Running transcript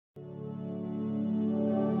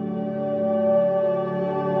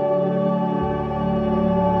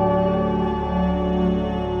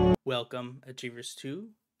welcome, Achievers, to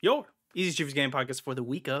your Easy Achievers Game Podcast for the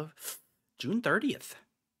week of June 30th.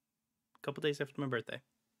 A couple days after my birthday.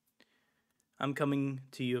 I'm coming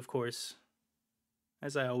to you, of course,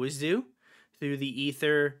 as I always do, through the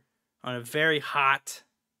ether on a very hot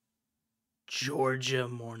Georgia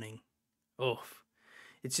morning. Oh,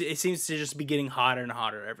 it seems to just be getting hotter and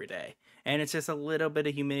hotter every day. And it's just a little bit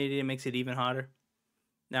of humidity that makes it even hotter.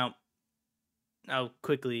 Now, I'll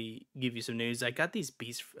quickly give you some news. I got these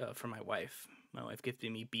bees from my wife. My wife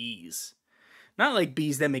gifted me bees. Not like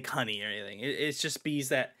bees that make honey or anything. It's just bees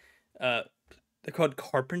that they're called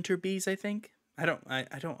carpenter bees, I think. I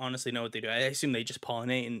don't honestly know what they do. I assume they just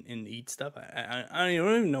pollinate and eat stuff. I don't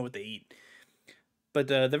even know what they eat. But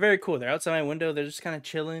they're very cool. They're outside my window. They're just kind of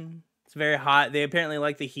chilling. It's very hot. They apparently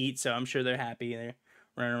like the heat, so I'm sure they're happy. They're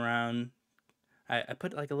running around. I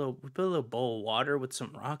put we put a little bowl of water with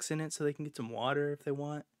some rocks in it so they can get some water if they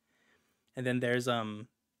want. And then there's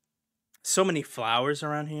so many flowers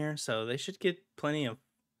around here, so they should get plenty of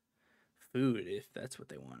food if that's what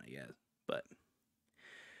they want, I guess. But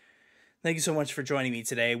thank you so much for joining me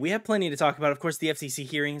today. We have plenty to talk about. Of course, the FCC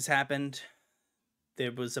hearings happened.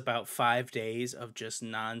 There was about 5 days of just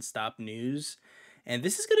nonstop news. And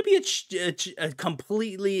this is going to be a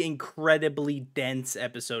completely incredibly dense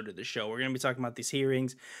episode of the show. We're going to be talking about these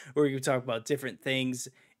hearings. We're going to talk about different things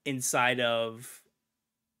inside of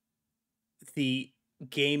the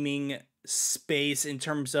gaming space in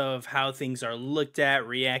terms of how things are looked at,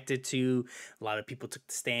 reacted to. A lot of people took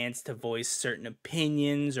the stance to voice certain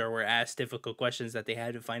opinions or were asked difficult questions that they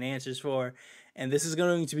had to find answers for. And this is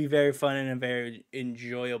going to be very fun and a very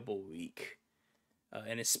enjoyable week.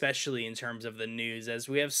 And especially in terms of the news, as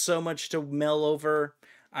we have so much to mull over.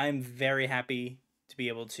 I'm very happy to be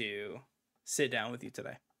able to sit down with you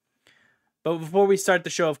today. But before we start the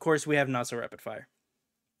show, of course, we have Not So Rapid Fire.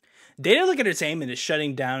 Daedalic Entertainment is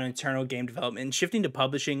shutting down internal game development and shifting to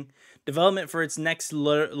publishing. Development for its next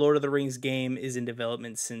Lord of the Rings game is in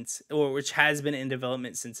development which has been in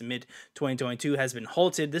development since mid-2022, has been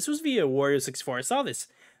halted. This was via Wario64. I saw this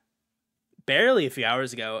barely a few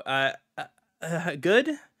hours ago.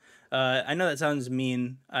 Good. I know that sounds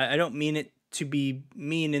mean. I don't mean it to be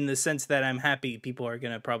mean in the sense that I'm happy people are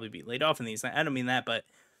going to probably be laid off in these. I don't mean that, but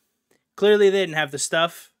clearly they didn't have the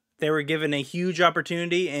stuff. They were given a huge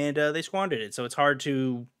opportunity and they squandered it. So it's hard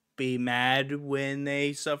to be mad when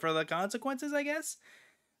they suffer the consequences, I guess.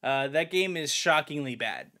 That game is shockingly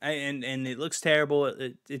bad. And it looks terrible.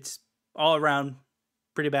 It's all around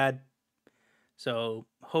pretty bad. So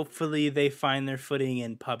hopefully they find their footing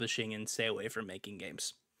in publishing and stay away from making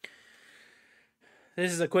games.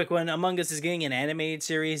 This is a quick one. Among Us is getting an animated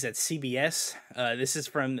series at CBS. This is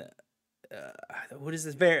from, what is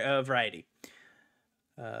this? Variety.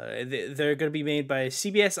 They're going to be made by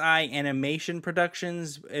CBSI Animation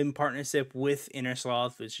Productions in partnership with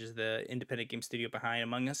Innersloth, which is the independent game studio behind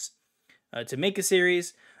Among Us, to make a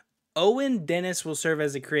series. Owen Dennis will serve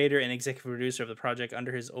as the creator and executive producer of the project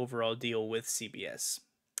under his overall deal with CBS.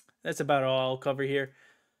 That's about all I'll cover here.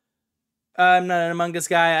 I'm not an Among Us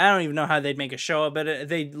guy. I don't even know how they'd make a show of it.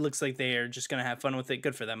 They looks like they are just going to have fun with it.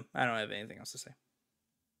 Good for them. I don't have anything else to say.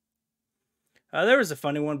 There was a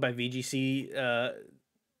funny one by VGC.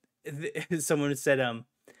 Someone said,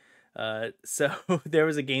 so there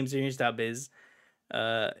was a GameSeries.biz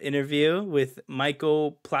interview with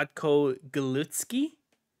Michael Plotko-Galutsky.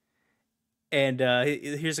 And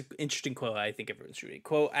here's an interesting quote I think everyone should read.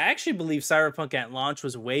 Quote, I actually believe Cyberpunk at launch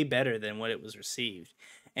was way better than what it was received.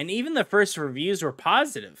 And even the first reviews were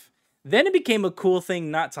positive. Then it became a cool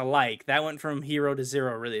thing not to like. That went from hero to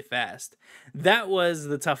zero really fast. That was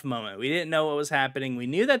the tough moment. We didn't know what was happening. We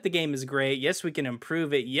knew that the game is great. Yes, we can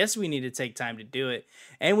improve it. Yes, we need to take time to do it.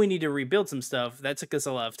 And we need to rebuild some stuff. That took us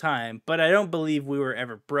a lot of time. But I don't believe we were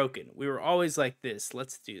ever broken. We were always like this.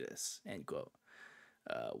 Let's do this. End quote.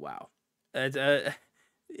 Wow. I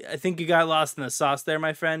think you got lost in the sauce there,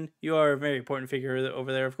 my friend. You are a very important figure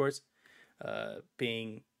over there, of course.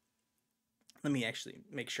 Let me actually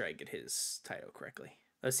make sure I get his title correctly.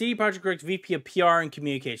 CD Projekt Red VP of PR and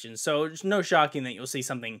Communications. So it's no shocking that you'll see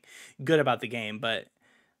something good about the game, but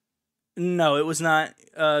no, it was not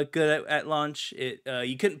good at launch.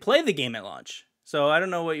 You couldn't play the game at launch. So I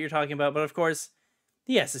don't know what you're talking about, but of course,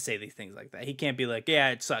 he has to say these things like that. He can't be like,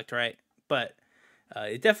 yeah, it sucked, right? But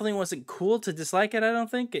it definitely wasn't cool to dislike it, I don't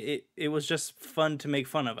think. It was just fun to make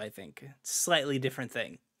fun of, I think. It's a slightly different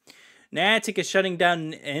thing. Niantic is shutting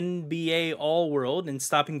down NBA All-World and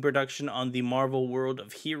stopping production on the Marvel World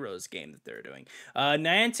of Heroes game that they're doing.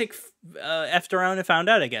 Niantic effed around and found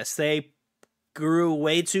out, I guess. They grew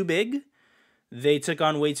way too big. they took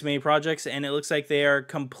on way too many projects, and it looks like they are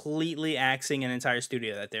completely axing an entire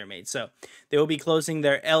studio that they're made. So they will be closing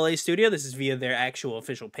their LA studio. This is via their actual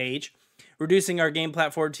official page. Reducing our game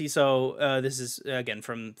platform team. So this is, again,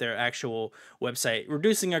 from their actual website.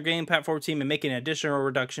 Reducing our game platform team and making additional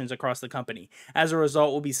reductions across the company. As a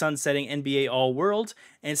result, we'll be sunsetting NBA All World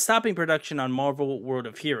and stopping production on Marvel World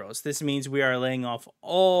of Heroes. This means we are laying off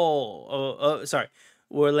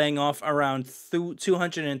we're laying off around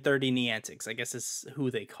 230 Niantics. I guess is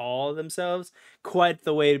who they call themselves. Quite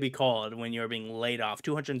the way to be called when you're being laid off.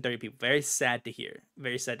 230 people. Very sad to hear.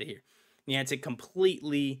 Very sad to hear. Niantic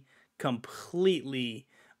completely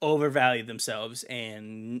overvalued themselves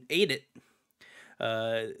and ate it.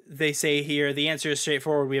 They say here, the answer is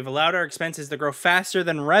straightforward. We have allowed our expenses to grow faster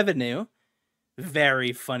than revenue.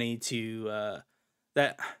 Very funny to...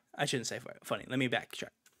 that I shouldn't say funny. Let me backtrack.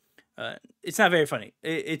 It's not very funny.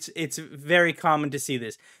 It's very common to see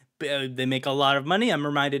this. They make a lot of money. I'm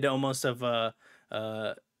reminded almost of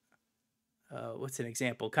what's an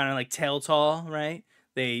example? Kind of like Telltale, right?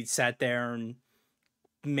 They sat there and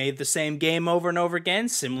made the same game over and over again,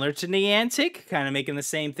 similar to Niantic, kind of making the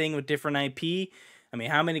same thing with different IP. I mean,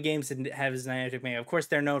 how many games has Niantic made? Of course,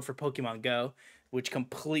 they're known for Pokemon Go, which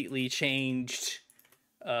completely changed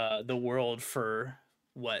the world for,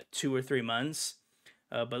 what, 2 or 3 months?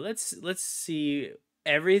 But let's see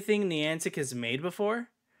everything Niantic has made before.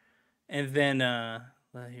 And then,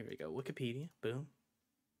 here we go, Wikipedia, boom.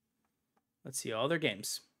 Let's see all their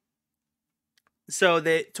games. So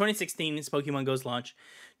the 2016 is Pokemon Go's launch.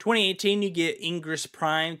 2018 you get Ingress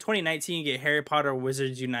Prime. 2019 you get Harry Potter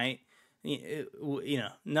Wizards Unite. You know,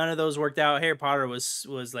 none of those worked out. Harry Potter was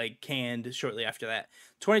like canned shortly after that.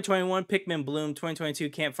 2021 Pikmin Bloom. 2022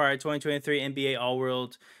 Campfire. 2023 NBA All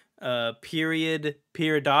World. Period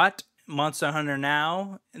Monster Hunter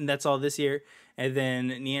Now, and that's all this year. And then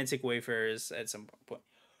Niantic Wayfarers at some point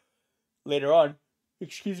later on.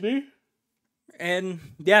 Excuse me. And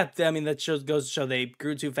yeah, I mean, that goes to show they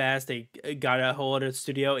grew too fast. They got a whole other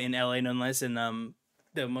studio in LA, nonetheless, and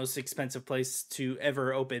the most expensive place to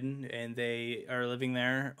ever open, and they are living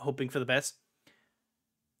there, hoping for the best.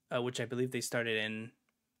 Which I believe they started in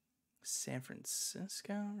San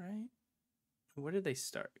Francisco, right? Where did they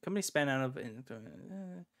start? Company span out of.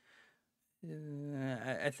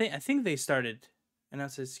 I think they started, and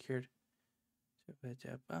also secured.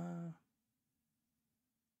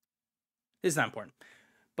 It's not important,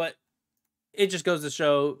 but it just goes to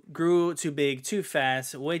show grew too big, too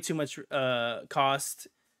fast, way too much cost,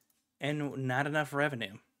 and not enough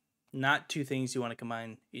revenue. Not two things you want to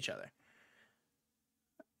combine each other.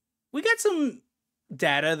 We got some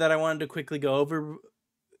data that I wanted to quickly go over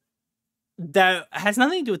that has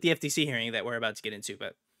nothing to do with the FTC hearing that we're about to get into,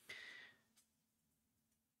 but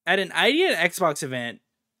at an Idea at Xbox event,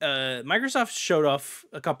 Microsoft showed off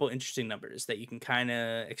a couple interesting numbers that you can kind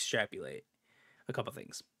of extrapolate a couple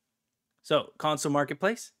things. So, console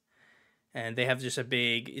marketplace, and they have just a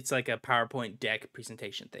big, it's like a PowerPoint deck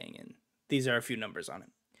presentation thing, and these are a few numbers on it.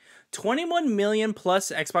 21 million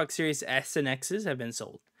plus Xbox Series S and X's have been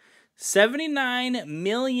sold. 79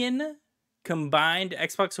 million combined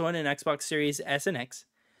Xbox One and Xbox Series S and X.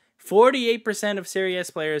 48% of Series S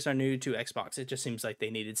players are new to Xbox. It just seems like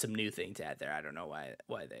they needed some new thing to add there. I don't know why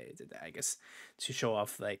they did that. I guess to show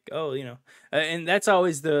off, like, oh, you know. And that's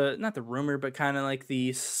always not the rumor, but kind of like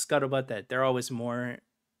the scuttlebutt that they're always more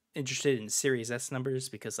interested in Series S numbers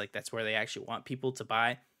because, like, that's where they actually want people to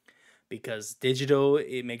buy. Because digital,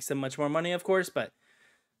 it makes them much more money, of course, but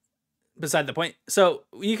beside the point. So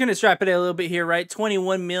you can extrapolate a little bit here, right?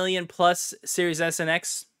 21 million plus Series S and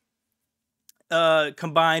X.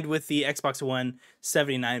 Combined with the Xbox One,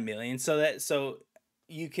 79 million. So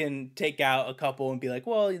you can take out a couple and be like,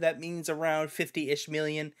 well, that means around 50-ish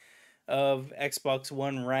million of Xbox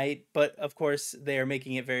One, right? But of course, they are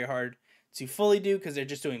making it very hard to fully do because they're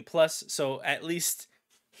just doing plus. So at least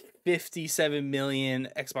 57 million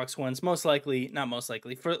Xbox Ones, most likely, not most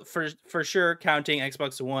likely, for sure, counting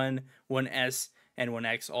Xbox One, One S, and One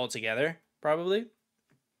X all together, probably.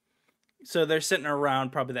 So they're sitting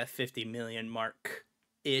around probably that 50 million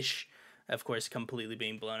mark-ish. Of course, completely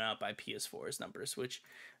being blown out by PS4's numbers, which,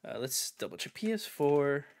 let's double check.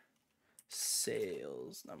 PS4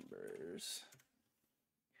 sales numbers.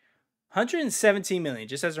 117 million,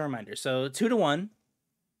 just as a reminder. So 2-1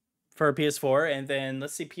 for PS4, and then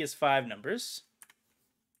let's see PS5 numbers.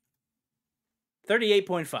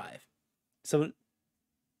 38.5. So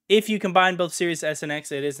if you combine both Series S and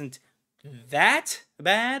X, it isn't that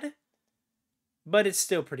bad. But it's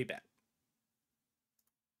still pretty bad.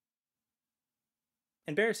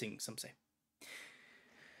 Embarrassing, some say.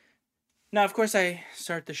 Now, of course, I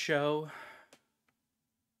start the show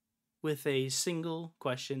with a single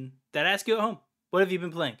question that I ask you at home. What have you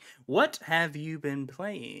been playing? What have you been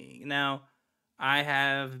playing? Now, I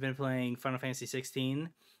have been playing Final Fantasy 16,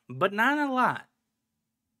 but not a lot.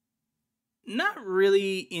 Not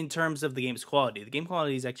really in terms of the game's quality. The game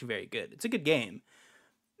quality is actually very good. It's a good game.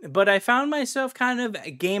 But I found myself kind of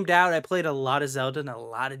gamed out. I played a lot of Zelda and a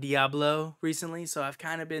lot of Diablo recently, so I've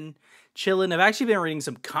kind of been chilling. I've actually been reading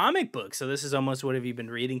some comic books, so this is almost what have you been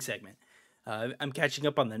reading segment. I'm catching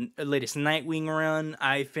up on the latest Nightwing run.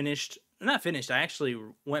 I actually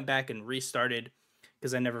went back and restarted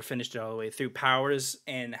because I never finished it all the way through Powers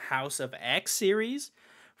and House of X series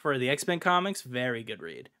for the X-Men comics. Very good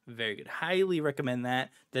read. Very good. Highly recommend that.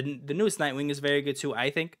 The newest Nightwing is very good too, I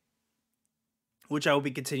think, which I will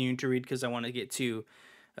be continuing to read because I want to get to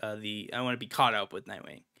I want to be caught up with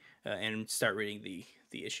Nightwing and start reading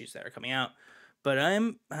the issues that are coming out. But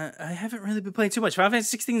I haven't really been playing too much. Final Fantasy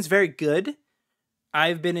 16 is very good.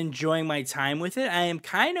 I've been enjoying my time with it. I am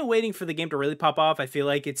kind of waiting for the game to really pop off. I feel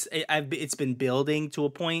like it's been building to a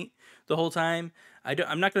point the whole time.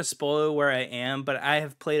 I'm not going to spoil where I am, but I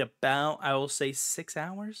have played about, I will say, 6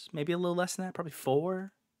 hours, maybe a little less than that, probably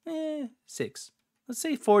 4, 6. Let's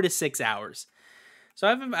say 4 to 6 hours. So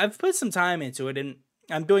I've put some time into it, and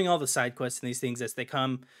I'm doing all the side quests and these things as they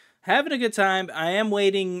come. Having a good time. I am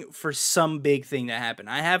waiting for some big thing to happen.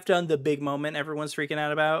 I have done the big moment everyone's freaking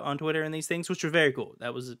out about on Twitter and these things, which were very cool.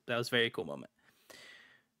 That was a very cool moment.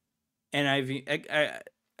 And I'm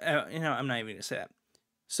not even gonna say that.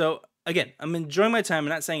 So again, I'm enjoying my time. I'm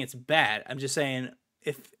not saying it's bad. I'm just saying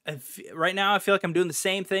if right now I feel like I'm doing the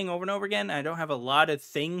same thing over and over again. I don't have a lot of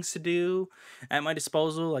things to do at my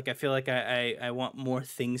disposal. Like I feel like I want more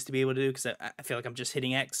things to be able to do because I feel like I'm just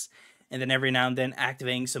hitting X. And then every now and then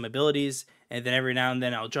activating some abilities, and then every now and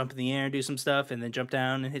then I'll jump in the air and do some stuff, and then jump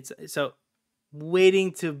down and hit. So,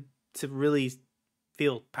 waiting to really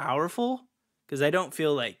feel powerful, because I don't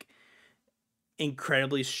feel like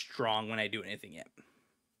incredibly strong when I do anything yet.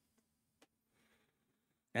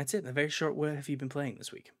 That's it. A very short. What have you been playing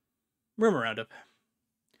this week? Rumor roundup.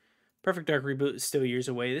 Perfect Dark reboot is still years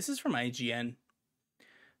away. This is from IGN.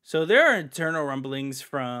 So there are internal rumblings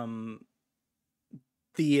from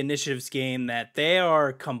the Initiative's game that they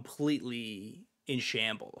are completely in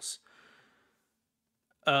shambles.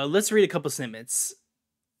 Let's read a couple snippets.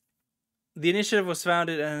 The Initiative was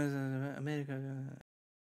founded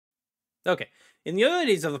okay. In the early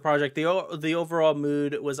days of the project, the overall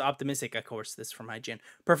mood was optimistic. Of course, this is from IGN.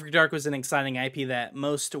 Perfect Dark was an exciting IP that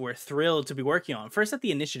most were thrilled to be working on. First at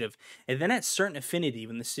the Initiative, and then at Certain Affinity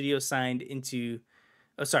when the studio signed onto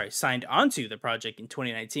the project in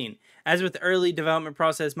 2019. As with the early development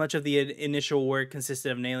process, much of the initial work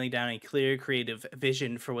consisted of nailing down a clear creative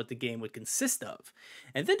vision for what the game would consist of,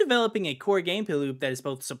 and then developing a core gameplay loop that is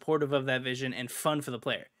both supportive of that vision and fun for the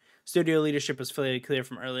player. Studio leadership was fairly clear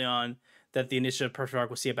from early on that the Initiative Perfect Dark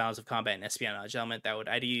will see a balance of combat and espionage element that would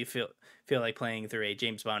ideally feel like playing through a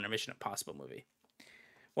James Bond or Mission Impossible movie.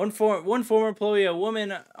 One former employee, a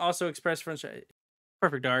woman, also expressed frustration.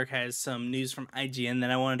 Perfect Dark has some news from IGN that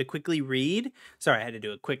I wanted to quickly read. Sorry, I had to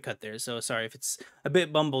do a quick cut there, so sorry if it's a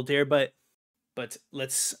bit bumbled here, but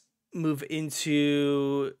let's move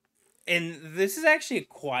into, and this is actually a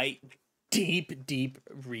quite deep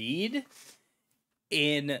read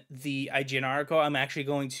in the IGN article. I'm actually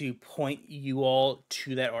going to point you all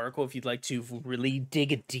to that article if you'd like to really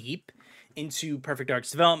dig deep into Perfect Dark's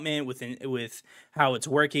development with how it's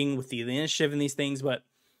working with the Initiative and these things, but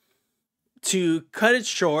to cut it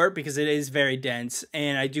short, because it is very dense,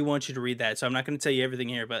 and I do want you to read that, so I'm not going to tell you everything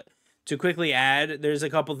here, but to quickly add, there's a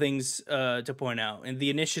couple things to point out. And the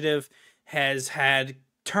Initiative has had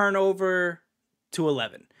turnover to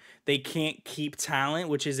 11. They can't keep talent,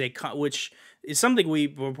 which is something we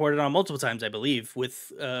reported on multiple times, I believe,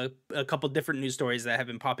 with a couple different news stories that have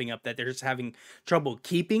been popping up, that they're just having trouble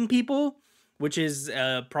keeping people, which is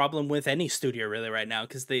a problem with any studio really right now,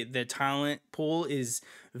 because the talent pool is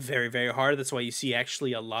very, very hard. That's why you see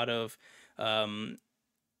actually a lot of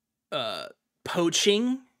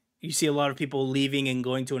poaching. You see a lot of people leaving and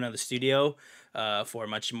going to another studio for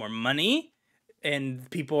much more money, and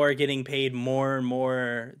people are getting paid more and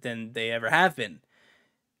more than they ever have been.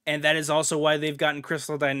 And that is also why they've gotten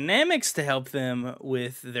Crystal Dynamics to help them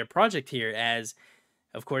with their project here, as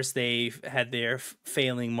of course, they've had their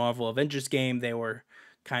failing Marvel Avengers game. They were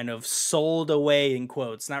kind of sold away, in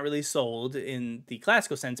quotes. Not really sold in the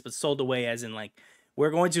classical sense, but sold away as in, like, we're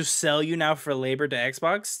going to sell you now for labor to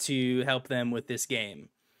Xbox to help them with this game.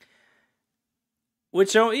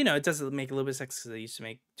 Which, it does make a little bit of sense because they used to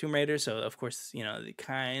make Tomb Raider. So, of course, it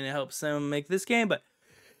kind of helps them make this game. But,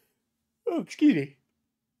 oh, excuse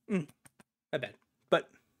me. My bad. But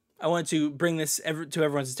I want to bring this to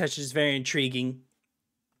everyone's attention. It's very intriguing.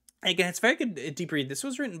 Again, it's a very good deep read. This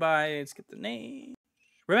was written by, let's get the name,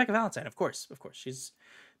 Rebecca Valentine, of course. She's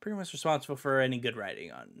pretty much responsible for any good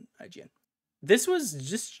writing on IGN. This was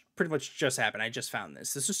just pretty much just happened. I just found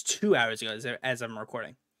this. This was 2 hours ago as I'm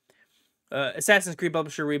recording. Assassin's Creed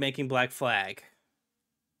publisher remaking Black Flag.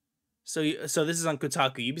 So this is on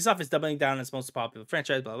Kotaku. Ubisoft is doubling down on its most popular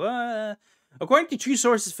franchise, blah, blah. According to two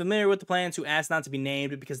sources familiar with the plans who asked not to be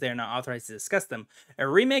named because they are not authorized to discuss them, a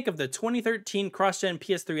remake of the 2013 cross-gen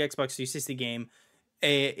PS3 Xbox 360 game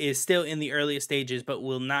is still in the earliest stages, but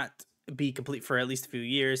will not be complete for at least a few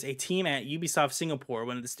years. A team at Ubisoft Singapore,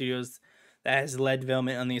 one of the studios that has led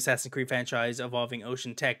development on the Assassin's Creed franchise Evolving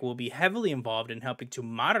Ocean Tech, will be heavily involved in helping to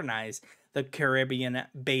modernize the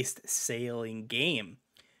Caribbean-based sailing game.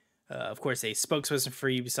 Of course, a spokesperson for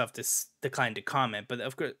Ubisoft declined to comment, but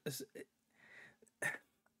of course,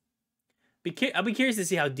 I'll be curious to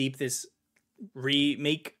see how deep this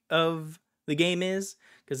remake of the game is,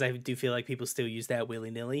 because I do feel like people still use that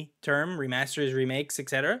willy-nilly term, remasters, remakes,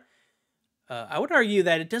 etc. I would argue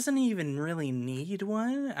that it doesn't even really need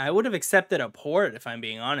one. I would have accepted a port, if I'm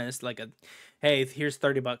being honest, like hey, here's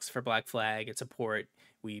 $30 for Black Flag, it's a port,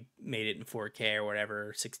 we made it in 4K or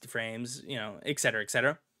whatever, 60 frames, etc.,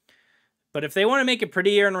 etc. But if they want to make it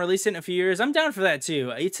prettier and release it in a few years, I'm down for that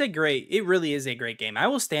too. It really is a great game. I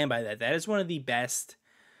will stand by that. That is one of the best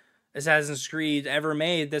Assassin's Creed ever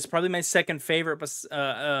made. That's probably my second favorite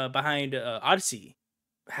behind Odyssey.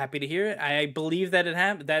 Happy to hear it. I believe that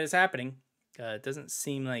that is happening. It doesn't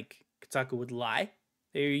seem like Kotaku would lie.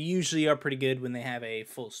 They usually are pretty good when they have a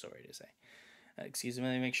full story to say. Excuse me,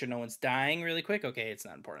 let me make sure no one's dying really quick. Okay, it's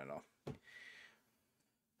not important at all.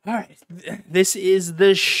 All right, this is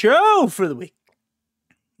the show for the week.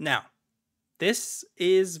 Now, this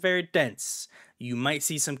is very dense. You might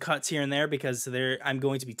see some cuts here and there because I'm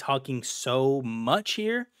going to be talking so much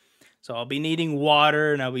here. So I'll be needing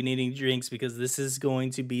water and I'll be needing drinks because this is going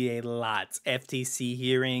to be a lot. FTC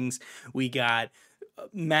hearings. We got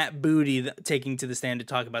Matt Booty taking to the stand to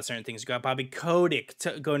talk about certain things. We got Bobby Kotick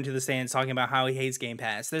going to the stand talking about how he hates Game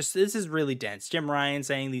Pass. This is really dense. Jim Ryan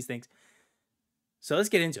saying these things. So let's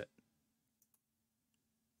get into it.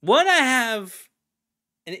 One, I have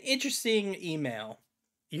an interesting email.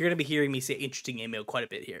 You're going to be hearing me say interesting email quite a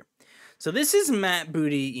bit here. So this is Matt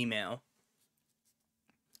Booty email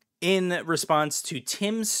in response to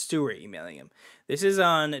Tim Stewart emailing him. This is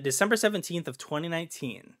on December 17th of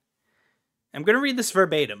 2019. I'm going to read this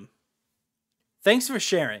verbatim. Thanks for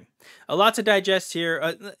sharing. A lot to digest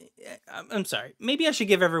here. I'm sorry. Maybe I should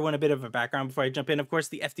give everyone a bit of a background before I jump in. Of course,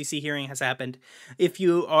 the FTC hearing has happened. If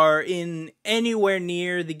you are in anywhere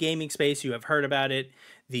near the gaming space, you have heard about it.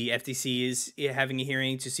 The FTC is having a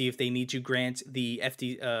hearing to see if they need to grant the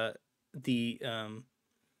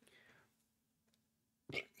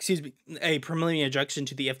a preliminary injunction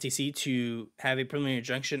to the FTC to have a preliminary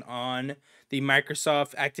injunction on the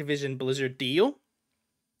Microsoft Activision Blizzard deal.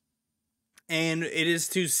 And it is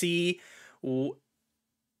to see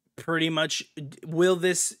pretty much, will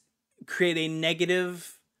this create a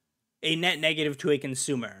net negative to a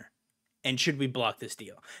consumer? And should we block this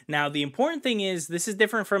deal? Now, the important thing is this is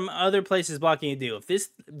different from other places blocking a deal. If this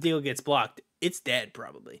deal gets blocked, it's dead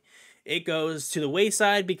probably. It goes to the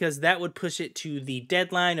wayside because that would push it to the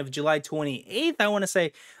deadline of July 28th. I want to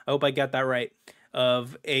say, I hope I got that right.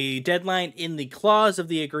 Of a deadline in the clause of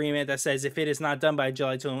the agreement that says if it is not done by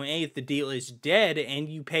July 28th, the deal is dead and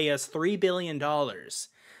you pay us $3 billion.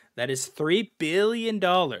 That is $3 billion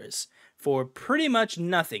for pretty much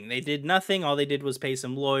nothing. They did nothing. All they did was pay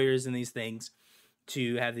some lawyers and these things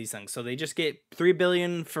to have these things. So they just get $3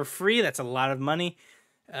 billion for free. That's a lot of money.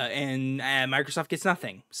 And Microsoft gets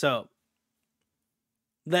nothing. So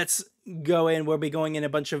let's go in. We'll be going in a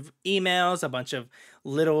bunch of emails, a bunch of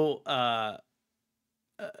little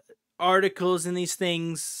articles and these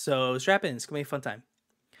things, so strap in. It's gonna be a fun time.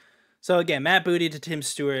 So again, Matt Booty to Tim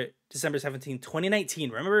Stewart, December 17, 2019.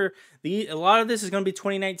 Remember, a lot of this is going to be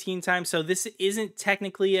 2019 time, so this isn't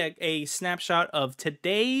technically a snapshot of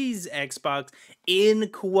today's Xbox, in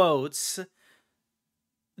quotes.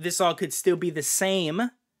 This all could still be the same,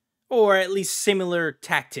 or at least similar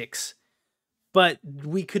tactics, but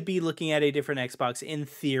we could be looking at a different Xbox in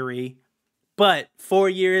theory. But 4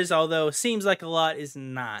 years, although seems like a lot, is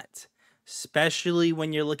not. Especially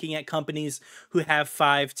when you're looking at companies who have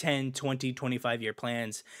 5, 10, 20, 25-year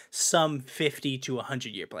plans. Some 50 to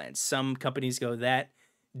 100-year plans. Some companies go that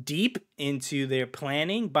deep into their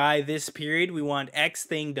planning. By this period, we want X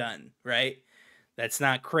thing done, right? That's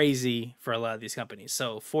not crazy for a lot of these companies.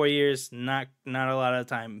 So 4 years, not a lot of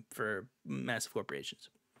time for massive corporations.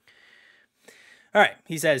 All right,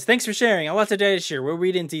 he says, thanks for sharing. A lot to data share. We'll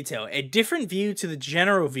read in detail. A different view to the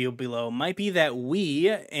general view below might be that we,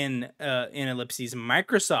 in ellipses,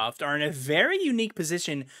 Microsoft, are in a very unique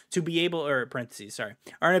position to be able, or parentheses, sorry,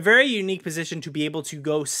 are in a very unique position to be able to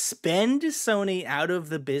go spend Sony out of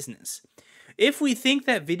the business. If we think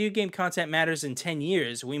that video game content matters in 10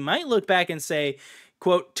 years, we might look back and say,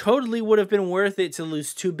 quote, totally would have been worth it to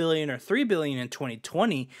lose $2 billion or $3 billion in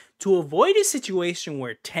 2020 to avoid a situation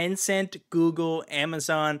where Tencent, Google,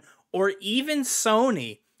 Amazon, or even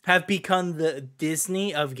Sony have become the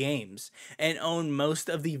Disney of games and own most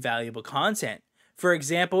of the valuable content. For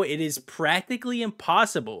example, it is practically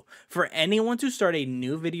impossible for anyone to start a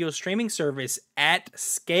new video streaming service at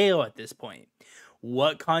scale at this point.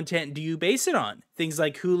 What content do you base it on? Things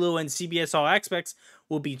like Hulu and CBS All Access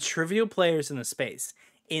will be trivial players in the space.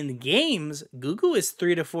 In games, Google is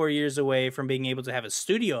 3 to 4 years away from being able to have a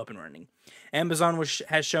studio up and running. Amazon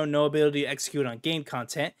has shown no ability to execute on game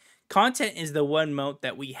content. Content is the one moat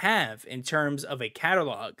that we have in terms of a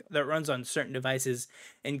catalog that runs on certain devices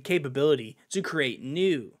and capability to create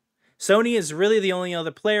new. Sony is really the only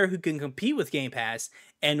other player who can compete with Game Pass,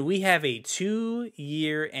 and we have a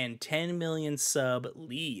 2-year and 10 million sub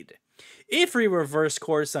lead. If we reverse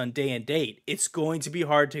course on day and date, it's going to be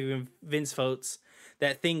hard to convince folks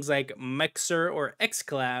that things like Mixer or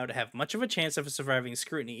xCloud have much of a chance of surviving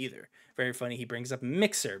scrutiny either. Very funny, he brings up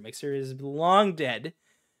Mixer. Mixer is long dead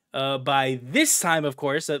by this time, of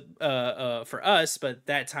course, for us, but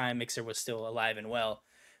that time Mixer was still alive and well.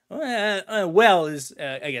 Well is,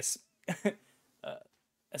 I guess,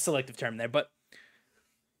 a selective term there, but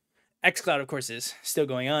xCloud, of course, is still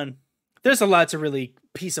going on. There's a lot to really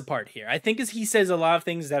piece apart here. I think as he says a lot of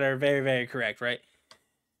things that are very, very correct, right?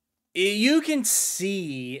 You can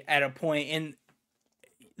see at a point, and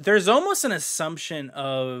there's almost an assumption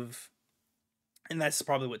of, and that's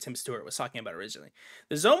probably what Tim Stewart was talking about originally.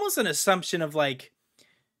 There's almost an assumption of like,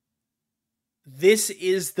 this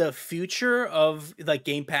is the future of, like,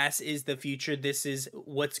 Game Pass is the future. This is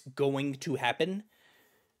what's going to happen.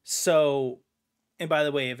 So, and by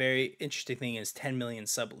the way, a very interesting thing is 10 million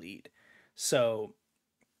sub lead. So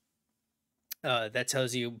that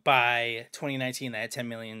tells you by 2019 they had 10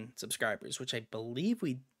 million subscribers, which I believe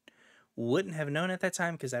we wouldn't have known at that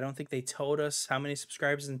time because I don't think they told us how many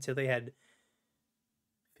subscribers until they had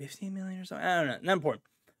 15 million or something. I don't know. Not important.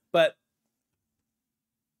 But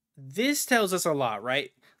this tells us a lot,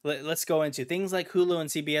 right? Let's go into things like Hulu and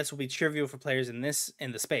CBS will be trivial for players in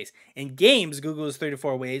the space. In games, Google is 3 to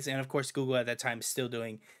 4 ways, and of course, Google at that time is still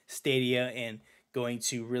doing Stadia and going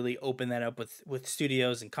to really open that up with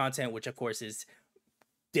studios and content, which of course is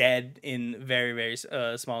dead in very, very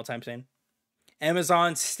small time span.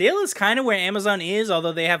 Amazon still is kind of where Amazon is,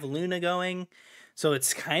 although they have Luna going, so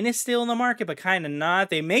it's kind of still in the market, but kind of not.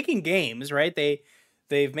 They're making games, right?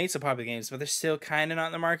 They've made some popular games, but they're still kind of not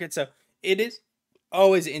in the market. So it is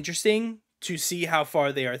always interesting to see how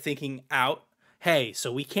far they are thinking out. Hey,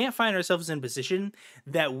 so we can't find ourselves in a position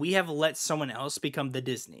that we have let someone else become the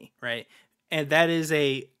Disney, right? And that is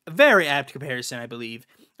a very apt comparison, I believe,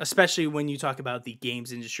 especially when you talk about the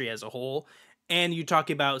games industry as a whole, and you talk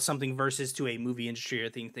about something versus to a movie industry or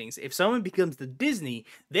things. If someone becomes the Disney,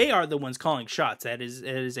 they are the ones calling shots. That is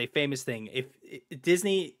a famous thing. If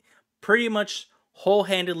Disney pretty much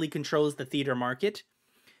whole-handedly controls the theater market.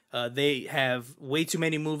 They have way too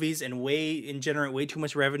many movies and generate way too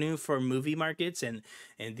much revenue for movie markets and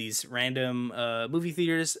these random movie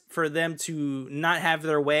theaters for them to not have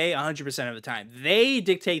their way 100% of the time. They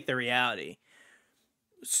dictate the reality.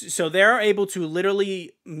 So they're able to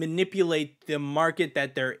literally manipulate the market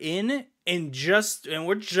that they're in and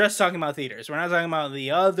we're just talking about theaters. We're not talking about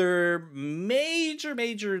the other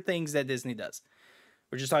major things that Disney does.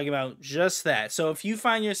 We're just talking about just that. So if you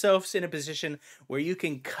find yourselves in a position where you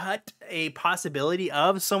can cut a possibility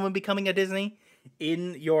of someone becoming a Disney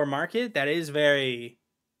in your market, that is that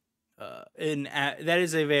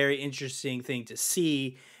is a very interesting thing to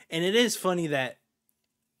see. And it is funny that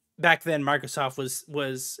back then Microsoft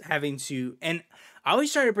was having to, and I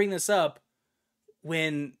always try to bring this up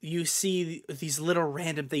when you see these little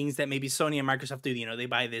random things that maybe Sony and Microsoft do, they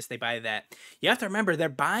buy this, they buy that. You have to remember they're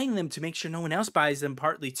buying them to make sure no one else buys them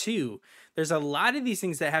partly too. There's a lot of these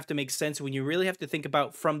things that have to make sense when you really have to think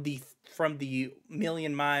about from the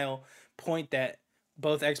million mile point that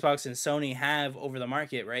both Xbox and Sony have over the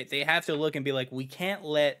market, right? They have to look and be like, we can't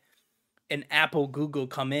let an Apple, Google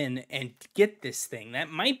come in and get this thing.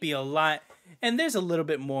 That might be a lot. And there's a little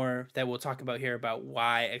bit more that we'll talk about here about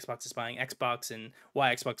why Xbox is buying Xbox and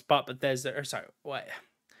why Xbox bought Bethesda, or sorry, why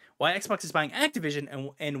Xbox is buying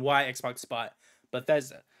Activision and why Xbox bought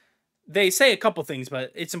Bethesda. they say a couple things,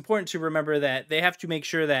 but it's important to remember that they have to make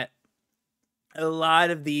sure that a lot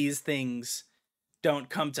of these things don't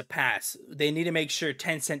come to pass. They need to make sure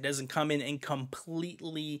Tencent doesn't come in and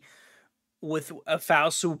completely, with a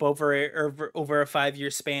foul swoop over a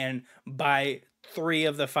 5-year span, buy 3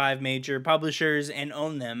 of the 5 major publishers and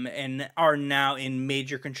own them, and are now in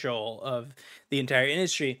major control of the entire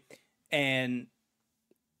industry. And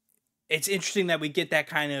it's interesting that we get that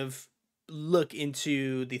kind of look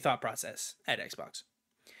into the thought process at Xbox.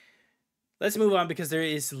 Let's move on, because there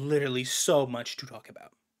is literally so much to talk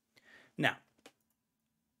about. Now,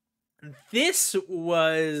 this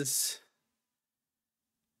was...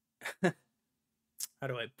 how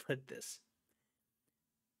do I put this?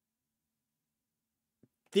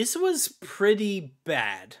 This was pretty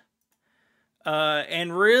bad.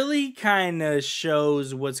 And really kind of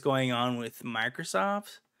shows what's going on with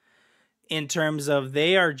Microsoft, in terms of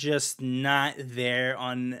they are just not there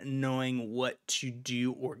on knowing what to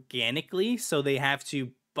do organically, so they have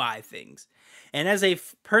to buy things. And as a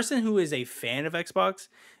person who is a fan of Xbox,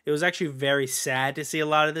 it was actually very sad to see a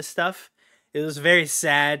lot of this stuff. It was very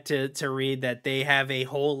sad to read that they had a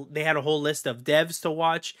whole list of devs to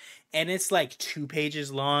watch, and it's like 2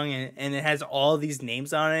 pages long, and it has all these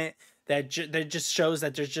names on it that just shows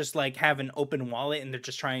that they're just like have an open wallet, and they're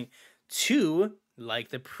just trying to, like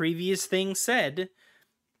the previous thing said,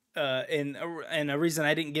 and a reason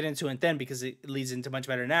I didn't get into it then, because it leads into much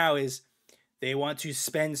better now, is they want to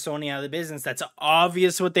spend Sony out of the business. That's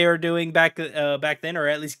obvious what they were doing back then, or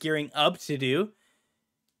at least gearing up to do.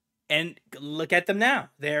 And look at them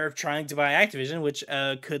now. They're trying to buy Activision, which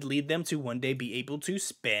could lead them to one day be able to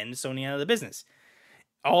spend Sony out of the business.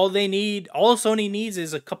 All Sony needs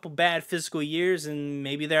is a couple bad fiscal years, and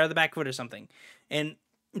maybe they're out of the back foot or something. And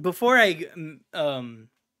before I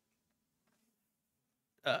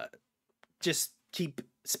just keep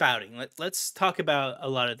spouting, let's talk about a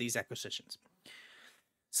lot of these acquisitions.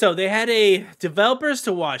 So they had a developers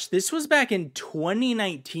to watch. This was back in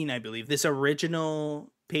 2019, I believe, this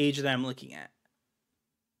original page that I'm looking at.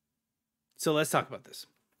 So let's talk about this.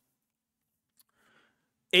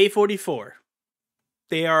 A44.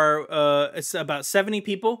 They are, it's about 70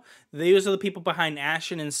 people. These are the people behind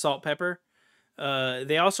Ashen and Salt Pepper.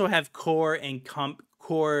 They also have core and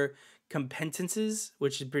core competences,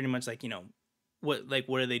 which is pretty much like, what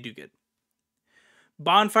do they do good?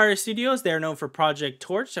 Bonfire Studios, they're known for Project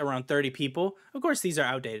Torch, around 30 people. Of course, these are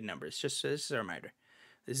outdated numbers, just as a reminder.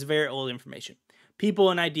 This is very old information. People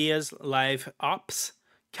and Ideas, Live Ops,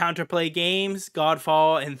 Counterplay Games,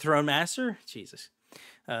 Godfall, and Throne Master. Jesus.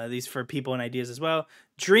 These for People and Ideas as well.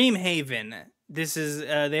 Dreamhaven. This is,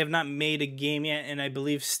 they have not made a game yet, and I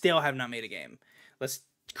believe still have not made a game. Let's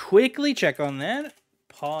quickly check on that.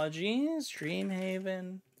 Apologies.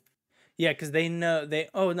 Dreamhaven. Yeah, because they know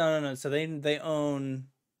oh no. So they own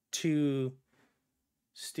 2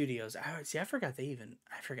 studios. I forgot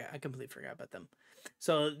I completely forgot about them.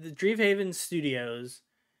 So the Dreamhaven Studios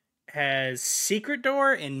has Secret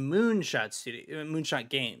Door and Moonshot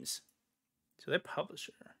Games. So they're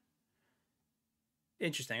publisher.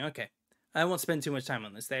 Interesting. Okay. I won't spend too much time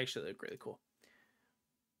on this. They actually look really cool.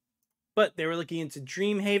 But they were looking into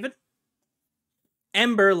Dreamhaven.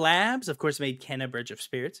 Ember Labs, of course, made Kenna Bridge of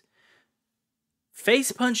Spirits.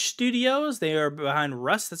 Face Punch Studios, they are behind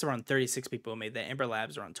Rust. That's around 36 people who made that. Ember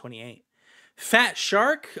Labs around 28. Fat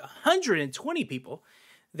Shark, 120 people.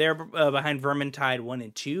 They're behind Vermintide 1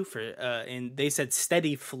 and 2 for and they said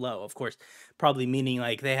steady flow, of course, probably meaning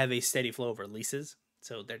like they have a steady flow of releases,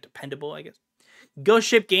 so they're dependable, I guess. Ghost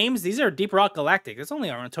Ship Games, these are Deep Rock Galactic. There's only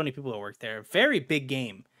around 20 people that work there. Very big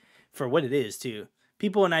game for what it is too.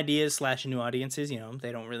 People and Ideas / new audiences,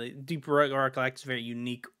 they don't really. Deep Rock Galactic is a very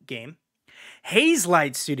unique game. Haze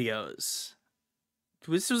Light Studios.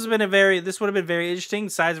 This would have been very interesting.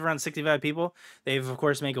 Size of around 65 people. They've of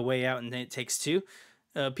course make a way out, and It Takes Two.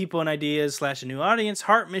 People and Ideas / a new audience.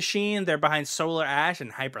 Heart Machine, they're behind Solar Ash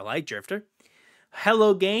and Hyper Light Drifter.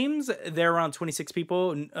 Hello Games, they're around 26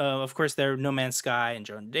 people. Of course, they're No Man's Sky and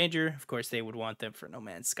Drone Danger. Of course, they would want them for No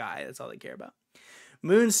Man's Sky. That's all they care about.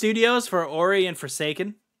 Moon Studios for Ori and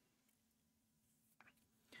Forsaken.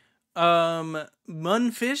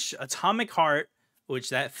 Munfish, Atomic Heart, which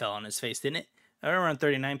that fell on his face, didn't it? They're around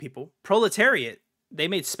 39 people. Proletariat, they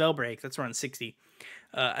made Spellbreak. That's around 60.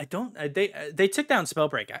 They took down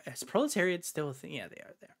Spellbreak. Is Proletariat still a thing? Yeah, they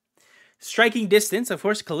are there. Striking Distance, of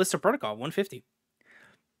course, Callisto Protocol, 150.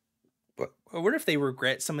 But I wonder if they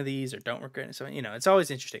regret some of these or don't regret it. So, it's always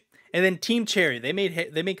interesting. And then Team Cherry, they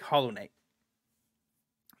make Hollow Knight.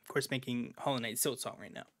 Of course, making Hollow Knight Silksong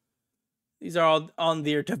right now. These are all on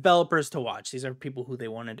their developers to watch. These are people who they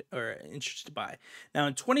wanted or interested to buy. Now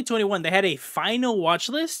in 2021, they had a final watch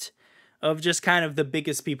list of just kind of the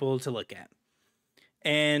biggest people to look at.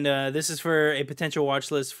 And this is for a potential watch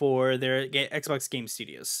list for their Xbox Game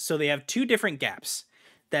Studios. So they have two different gaps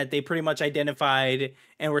that they pretty much identified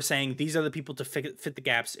and were saying these are the people to fit the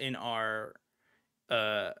gaps in our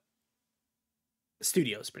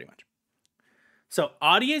studios, pretty much. So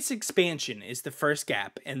audience expansion is the first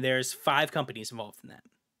gap, and there's 5 companies involved in that.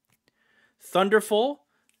 Thunderful,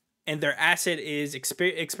 and their asset is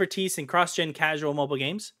expertise in cross-gen casual mobile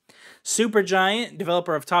games. Supergiant,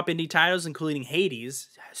 developer of top indie titles, including Hades.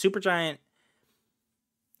 Supergiant,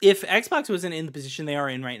 if Xbox wasn't in the position they are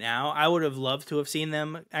in right now, I would have loved to have seen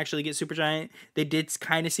them actually get Supergiant. They did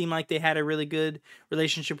kind of seem like they had a really good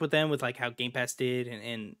relationship with them, with like how Game Pass did,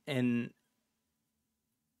 and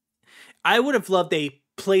I would have loved a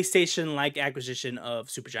PlayStation-like acquisition of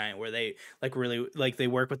Supergiant where they really they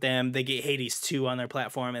work with them, they get Hades 2 on their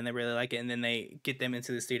platform and they really like it, and then they get them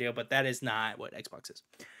into the studio, but that is not what Xbox is.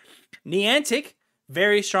 Niantic,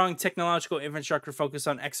 very strong technological infrastructure focused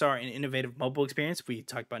on XR and innovative mobile experience. We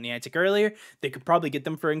talked about Niantic earlier. They could probably get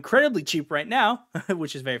them for incredibly cheap right now,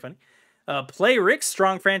 which is very funny. Playrix,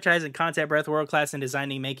 strong franchise and content breadth, world-class in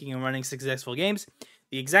designing, making, and running successful games.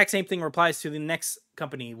 The exact same thing applies to the next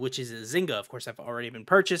company, which is Zynga. Of course, have already been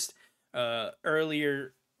purchased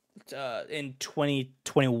earlier in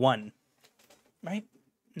 2021, right?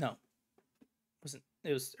 No, wasn't.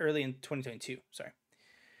 It was early in 2022. Sorry.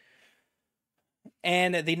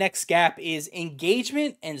 And the next gap is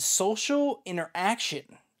engagement and social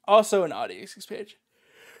interaction, also an audience expansion,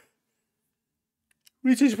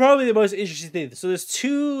 which is probably the most interesting thing. So there's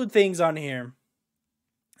 2 things on here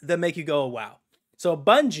that make you go, wow. So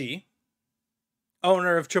Bungie,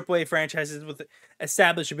 owner of AAA franchises with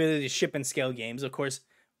established ability to ship and scale games. Of course,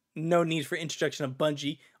 no need for introduction of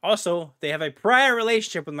Bungie. Also, they have a prior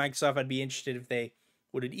relationship with Microsoft. I'd be interested if they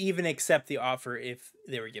would even accept the offer if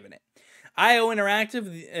they were given it. IO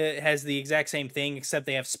Interactive has the exact same thing, except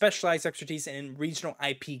they have specialized expertise in regional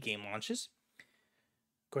IP game launches.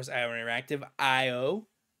 Of course, IO Interactive, IO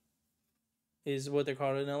is what they're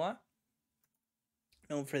called in a lot.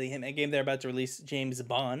 Known for the Hitman game they're about to release, James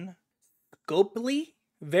Bond. Scopely,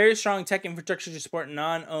 very strong tech infrastructure to support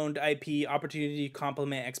non-owned IP, opportunity to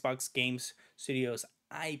complement Xbox Games Studios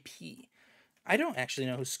IP. I don't actually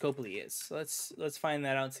know who Scopely is. So let's find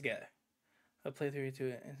that out together. I'll play through to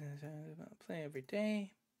it. Play every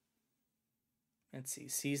day. Let's see.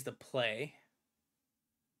 Sees the play.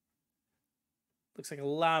 Looks like a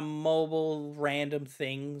lot of mobile random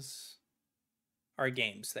things are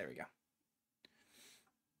games. There we go.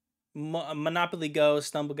 Monopoly Go,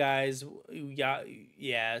 Stumble Guys,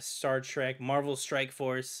 yeah, Star Trek, Marvel Strike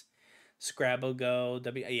Force, Scrabble Go,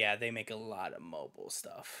 yeah, they make a lot of mobile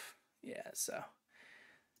stuff. Yeah, so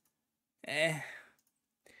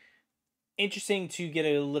interesting to get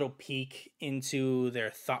a little peek into their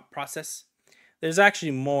thought process. There's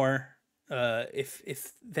actually more,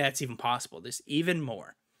 if that's even possible. There's even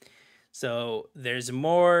more. So there's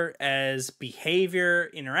more as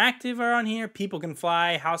behavior interactive are on here. People Can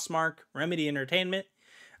Fly, Housemark, Remedy Entertainment.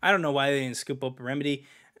 I don't know why they didn't scoop up Remedy.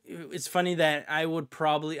 It's funny that I would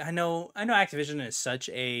probably, I know Activision is such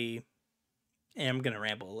a, and I'm going to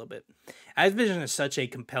ramble a little bit. Activision is such a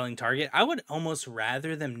compelling target. I would almost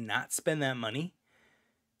rather them not spend that money.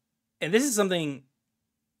 And this is something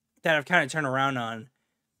that I've kind of turned around on.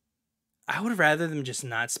 I would rather them just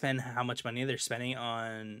not spend how much money they're spending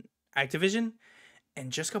on Activision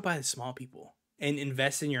and just go buy the small people and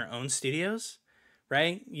invest in your own studios,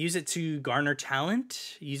 right? Use it to garner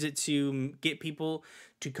talent, use it to get people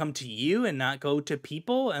to come to you and not go to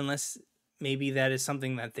people, unless maybe that is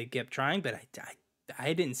something that they kept trying, but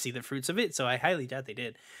I didn't see the fruits of it, so I highly doubt they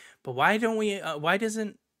did. But why don't we, why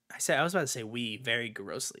doesn't, I was about to say we very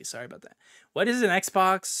grossly, sorry about that. Why doesn't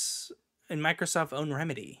Xbox and Microsoft own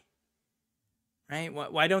Remedy? Right?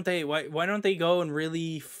 Why don't they go and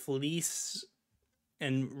really fleece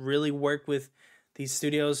and really work with these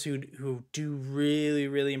studios who do really,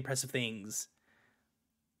 really impressive things?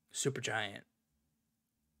 Supergiant.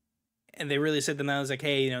 And they really said to them, I was like,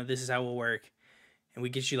 hey, this is how we'll work. And we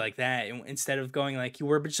get you like that. And instead of going like,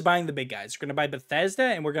 we're just buying the big guys. We're going to buy Bethesda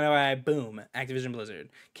and we're going to buy, boom, Activision Blizzard,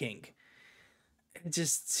 King. It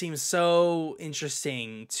just seems so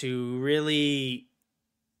interesting to really...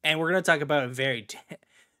 And we're going to talk about a very,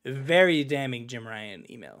 very damning Jim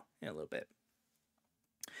Ryan email in a little bit.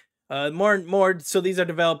 More. So these are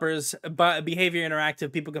developers, Behavior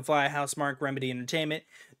Interactive, People Can Fly, Housemark, Remedy Entertainment.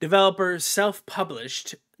 Developers,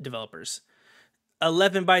 self-published developers.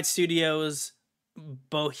 11 Byte Studios,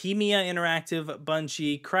 Bohemia Interactive,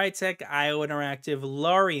 Bungie, Crytek, IO Interactive,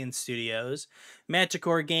 Larian Studios,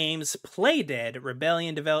 Manticore Games, Playdead,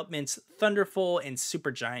 Rebellion Developments, Thunderful, and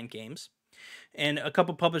Supergiant Games. And a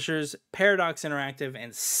couple publishers, Paradox Interactive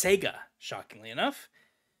and Sega, shockingly enough.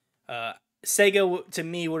 Sega, to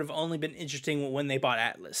me, would have only been interesting when they bought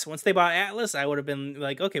Atlas. Once they bought Atlas, I would have been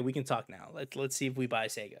like, okay, we can talk now. Let's see if we buy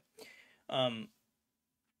Sega.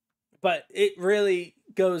 But it really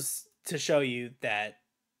goes to show you that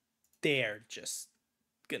they're just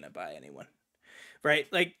gonna buy anyone, right?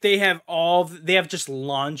 Like they have just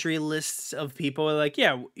laundry lists of people like,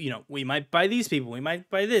 yeah, we might buy these people, we might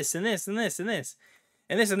buy this and this and this and this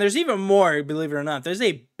and this, and there's even more, believe it or not. There's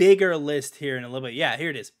a bigger list here in a little bit. Yeah, here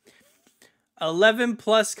it is. 11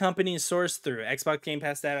 plus companies sourced through Xbox Game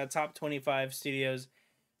Pass data, top 25 studios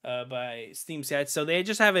by Steam stats. So they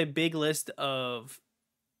just have a big list of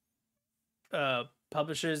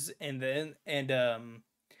publishers and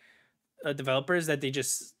developers that they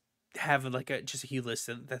just have like a huge list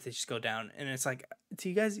that they just go down, and it's like, do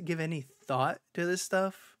you guys give any thought to this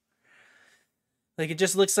stuff? Like it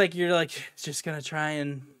just looks like you're like just gonna try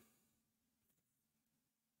and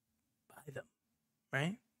buy them,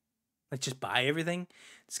 right? Like just buy everything.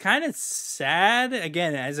 It's kind of sad.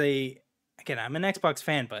 Again, I'm an Xbox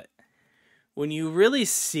fan, but when you really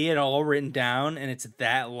see it all written down and it's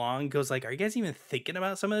that long, it goes like, are you guys even thinking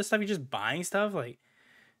about some of this stuff? You're just buying stuff. Like,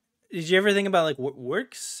 did you ever think about like what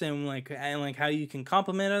works and how you can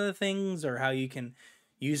complement other things, or how you can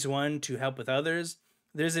use one to help with others?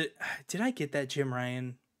 Did I get that, Jim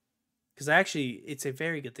Ryan? Because it's a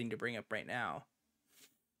very good thing to bring up right now.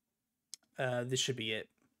 This should be it.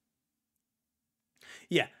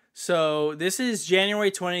 Yeah. So this is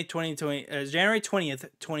January 20th,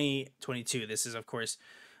 2022. This is, of course,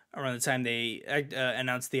 around the time they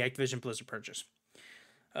announced the Activision Blizzard purchase.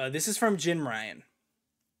 This is from Jim Ryan.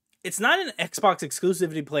 It's not an Xbox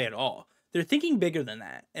exclusivity play at all. They're thinking bigger than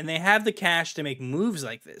that, and they have the cash to make moves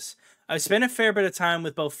like this. I've spent a fair bit of time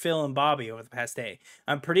with both Phil and Bobby over the past day.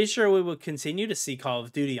 I'm pretty sure we will continue to see Call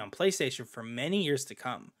of Duty on PlayStation for many years to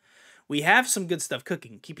come. We have some good stuff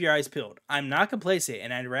cooking. Keep your eyes peeled. I'm not complacent,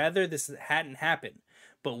 and I'd rather this hadn't happened,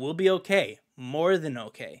 but we'll be okay. More than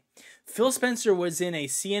okay. Phil Spencer was in a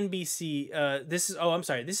CNBC. This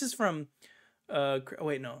is from.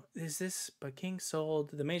 Is this? But King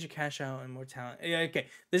sold the major cash out and more talent. Yeah, okay.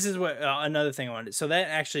 This is what another thing I wanted. So that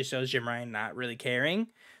actually shows Jim Ryan not really caring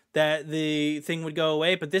that the thing would go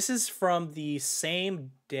away. But this is from the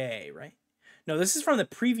same day, right? No, this is from the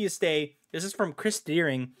previous day. This is from Chris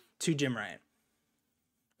Deering to Jim Ryan.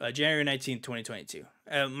 January 19th, 2022.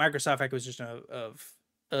 Microsoft acquisition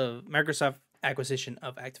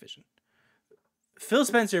of Activision. Phil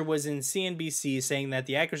Spencer was in CNBC saying that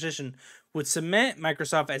the acquisition would cement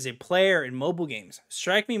Microsoft as a player in mobile games.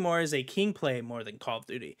 Strike me more as a King play more than Call of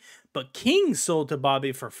Duty. But King sold to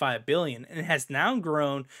Bobby for $5 billion and has now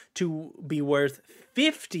grown to be worth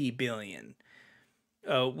 $50 billion.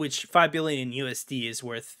 Which $5 billion in USD is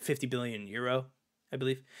worth 50 billion euro, I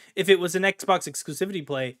believe. If it was an Xbox exclusivity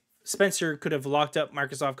play, Spencer could have locked up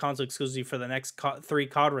Microsoft console exclusivity for the next 3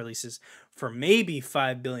 COD releases for maybe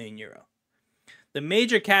 5 billion euro. The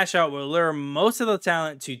major cash out will lure most of the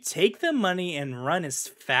talent to take the money and run as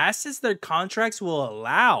fast as their contracts will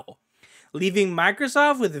allow, leaving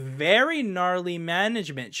Microsoft with very gnarly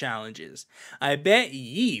management challenges. I bet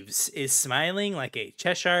Yves is smiling like a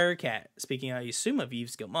Cheshire cat, speaking, I assume, of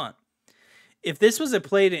Yves Guillemot. If this was a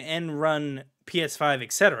play to end run PS5,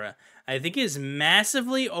 etc., I think it is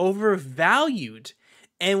massively overvalued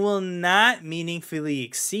and will not meaningfully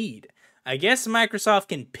exceed. I guess Microsoft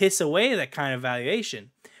can piss away that kind of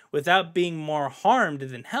valuation without being more harmed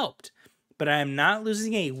than helped, but I am not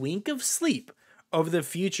losing a wink of sleep over the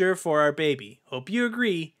future for our baby. Hope you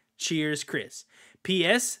agree. Cheers, Chris.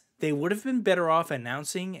 P.S. They would have been better off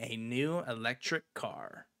announcing a new electric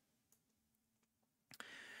car.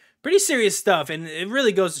 Pretty serious stuff, and it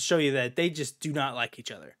really goes to show you that they just do not like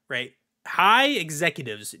each other, right? High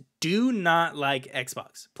executives do not like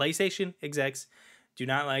Xbox. PlayStation execs do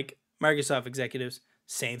not like Microsoft executives.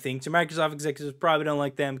 Same thing to Microsoft executives. Probably don't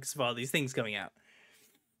like them because of all these things coming out.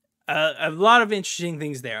 A lot of interesting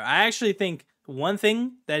things there. I actually think one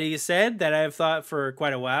thing that he said that I've thought for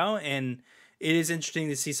quite a while, and it is interesting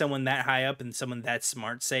to see someone that high up and someone that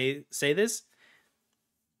smart say this.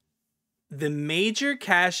 The major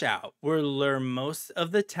cash out will lure most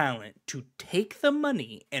of the talent to take the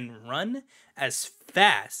money and run as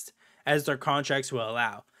fast as their contracts will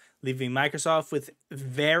allow, leaving Microsoft with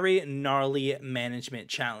very gnarly management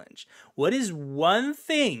challenge. What is one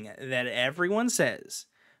thing that everyone says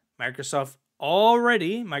Microsoft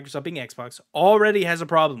Microsoft being Xbox, already has a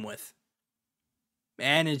problem with?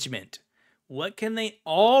 Management. What can they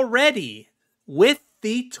already, with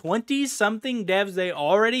the 20-something devs they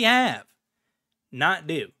already have, not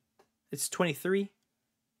do? It's 23,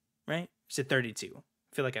 right? Is it 32?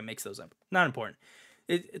 I feel like I mix those up. Not important.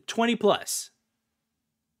 20 plus.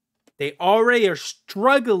 They already are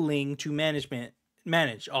struggling to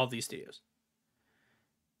manage all these studios.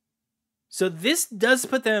 So this does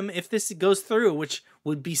put them, if this goes through, which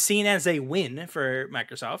would be seen as a win for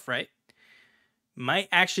Microsoft, right? Might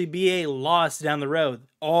actually be a loss down the road.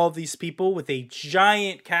 All these people with a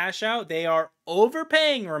giant cash out, they are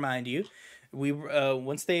overpaying, remind you. We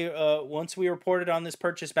once we reported on this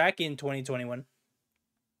purchase back in 2021.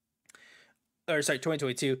 Or sorry,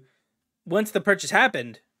 2022. Once the purchase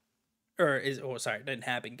happened, it didn't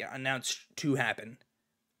happen, got announced to happen.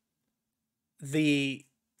 They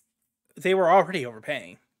were already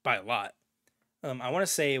overpaying by a lot. I want to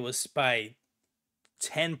say it was by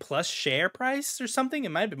 10 plus share price or something.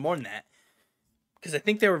 It might have been more than that, because I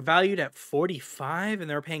think they were valued at 45 and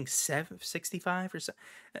they were paying 65 or so.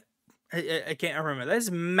 I can't remember. That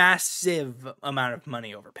is massive amount of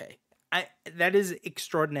money overpay. That is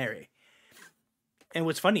extraordinary. And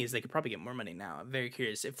what's funny is they could probably get more money now. I'm very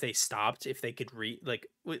curious if they stopped, if they could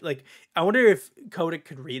I wonder if Kotick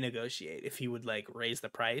could renegotiate, if he would like raise the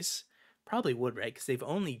price. Probably would, right? Because they've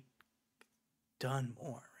only done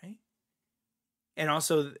more, right? And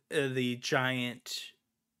also the giant,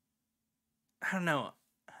 I don't know.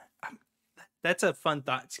 That's a fun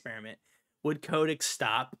thought experiment. Would Kotick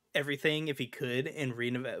stop everything if he could and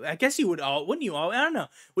renovate? I guess he would all, wouldn't you all? I don't know.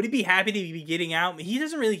 Would he be happy to be getting out? He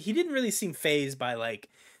didn't really seem fazed by like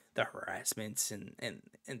the harassments and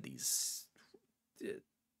these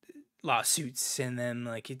lawsuits and them.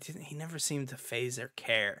 Like he never seemed to faze or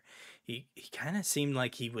care. He kind of seemed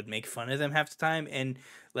like he would make fun of them half the time. And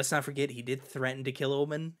let's not forget, he did threaten to kill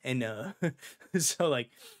Ullman. And so like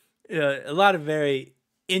a lot of very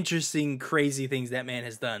interesting, crazy things that man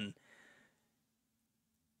has done.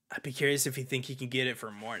 I'd be curious if you think he can get it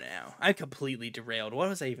for more now. I completely derailed. What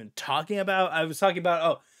was I even talking about? I was talking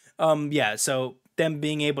about, yeah, so them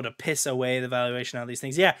being able to piss away the valuation of these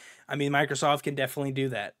things. Yeah, I mean, Microsoft can definitely do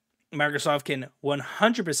that. Microsoft can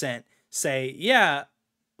 100% say, yeah,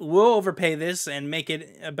 we'll overpay this and make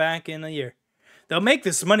it back in a year. They'll make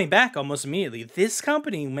this money back almost immediately. This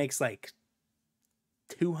company makes like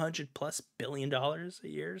 $200+ billion a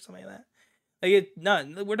year or something like that. Like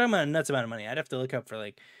we're talking about a nuts amount of money. I'd have to look up for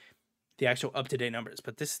like the actual up-to-date numbers,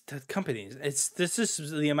 but this company this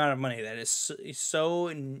is the amount of money that is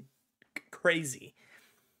so crazy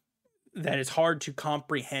that it's hard to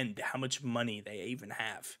comprehend how much money they even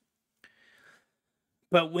have.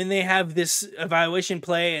 But when they have this evaluation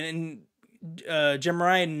play, and Jim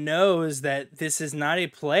Ryan knows that this is not a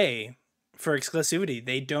play for exclusivity,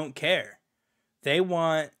 they don't care. They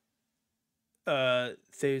want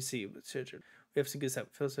they see. We have some good stuff.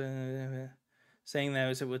 Saying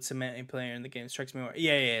that it would cement a player in the game strikes me more.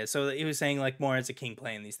 Yeah. So he was saying like more as a king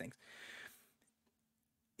playing these things.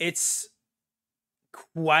 It's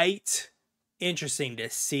quite interesting to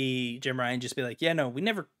see Jim Ryan just be like, yeah, no, we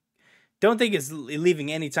never don't think it's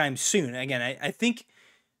leaving anytime soon. Again, I think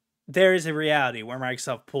there is a reality where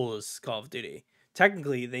Microsoft pulls Call of Duty.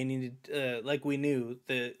 Technically, they needed, like we knew,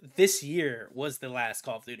 this year was the last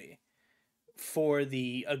Call of Duty for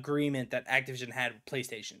the agreement that Activision had with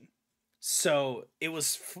PlayStation. So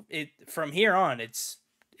from here on, it's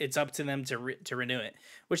up to them to renew it,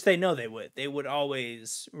 which they know they would. They would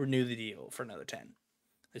always renew the deal for another 10.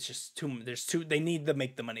 It's just they need to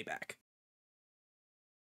make the money back.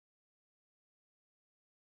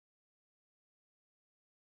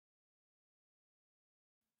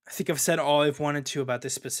 I think I've said all I've wanted to about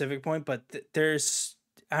this specific point, but there's,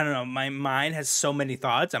 I don't know, my mind has so many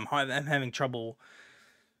thoughts. I'm having trouble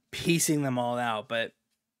piecing them all out, but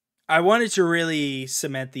I wanted to really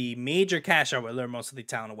cement the major cash out would lure most of the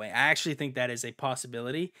talent away. I actually think that is a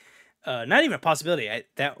possibility. Not even a possibility.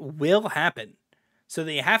 That will happen. So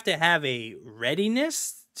they have to have a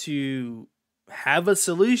readiness to have a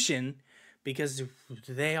solution, because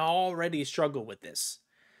they already struggle with this.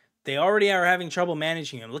 They already are having trouble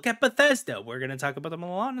managing them. Look at Bethesda. We're going to talk about them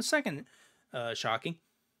a lot in a second. Shocking.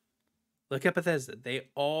 Look at Bethesda. They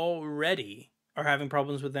already are having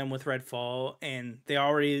problems with them with Redfall, and they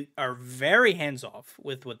already are very hands-off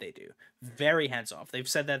with what they do. Very hands-off. They've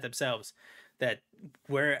said that themselves, that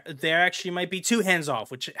where there actually might be too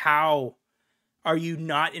hands-off, which how are you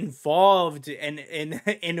not involved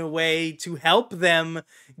in a way to help them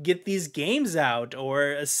get these games out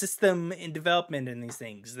or assist them in development in these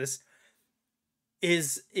things?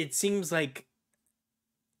 It seems like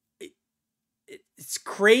it's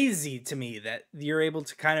crazy to me that you're able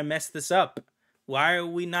to kind of mess this up. Why are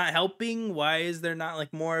we not helping? Why is there not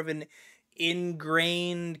like more of an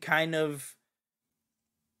ingrained kind of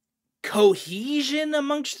cohesion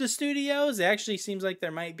amongst the studios? It actually seems like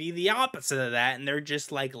there might be the opposite of that, and they're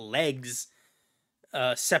just like legs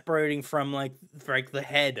separating from like the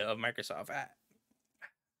head of Microsoft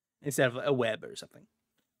instead of a web or something.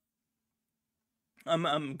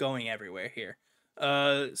 I'm going everywhere here.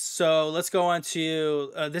 So let's go on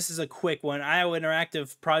to this is a quick one. IO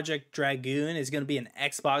Interactive Project Dragoon is going to be an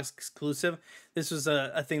Xbox exclusive. This was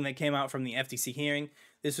a thing that came out from the FTC hearing.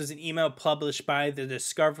 This was an email published by the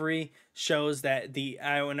Discovery, shows that the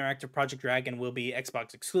IO Interactive Project Dragon will be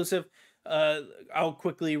Xbox exclusive. I'll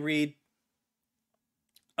quickly read.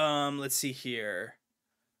 Let's see here.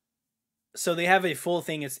 So they have a full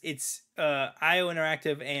thing. It's IO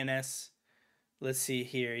Interactive ANS. Let's see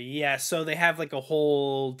here. Yeah, so they have like a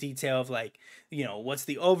whole detail of like, you know, what's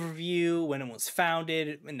the overview, when it was founded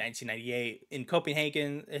in 1998 in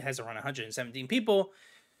Copenhagen. It has around 117 people.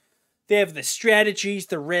 They have the strategies,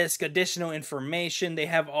 the risk, additional information. They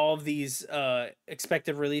have all of these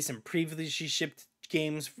expected release and previously shipped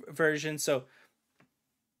games versions. So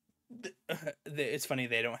it's funny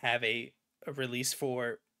they don't have a release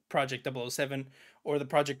for Project 007 or the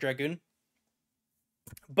Project Dragoon.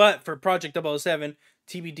 But for Project 007,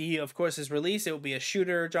 TBD, of course, is released. It will be a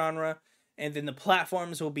shooter genre, and then the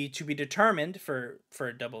platforms will be to be determined for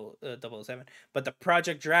 007. But the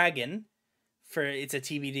Project Dragon, it's a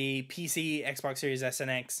TBD, PC, Xbox Series S and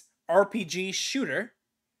X, RPG shooter.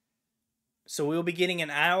 So we will be getting an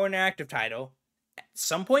IO Interactive title at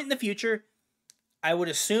some point in the future. I would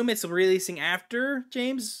assume it's releasing after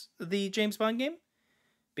the James Bond game,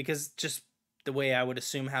 because just the way I would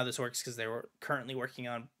assume how this works, because they were currently working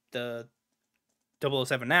on the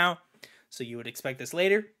 007 now, so you would expect this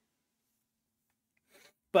later.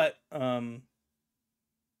 But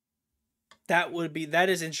that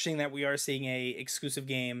is interesting that we are seeing a exclusive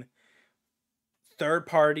game, third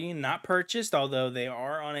party, not purchased, although they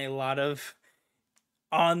are on a lot of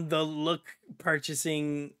on the look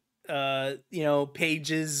purchasing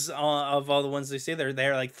pages of all the ones they say. They're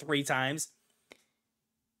there like 3 times.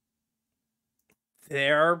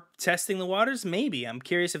 They're testing the waters, maybe. I'm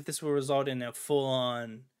curious if this will result in a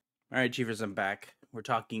full-on... All right, Chiefers, I'm back. We're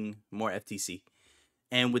talking more FTC.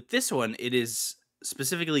 And with this one, it is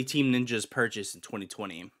specifically Team Ninja's purchase in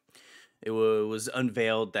 2020. It was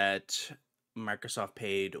unveiled that Microsoft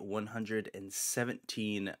paid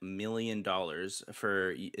 $117 million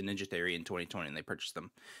for Ninja Theory in 2020, and they purchased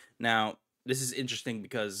them. Now, this is interesting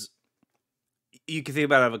because you can think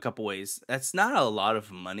about it of a couple ways. That's not a lot of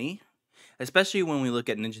money, especially when we look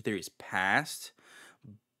at Ninja Theory's past,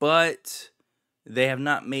 but they have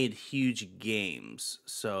not made huge games.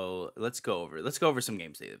 So let's go over some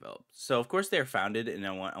games they developed. So of course they're founded in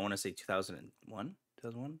I want to say 2001,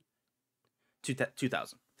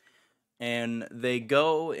 2000. And they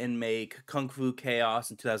go and make Kung Fu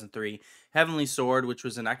Chaos in 2003, Heavenly Sword, which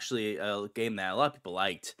was actually a game that a lot of people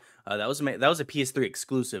liked. That was a PS3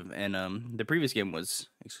 exclusive, and the previous game was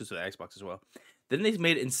exclusive to Xbox as well. Then they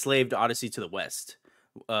made Enslaved Odyssey to the West.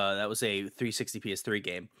 That was a 360 PS3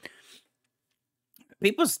 game.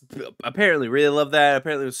 People apparently really love that.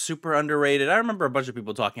 Apparently it was super underrated. I remember a bunch of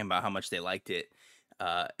people talking about how much they liked it.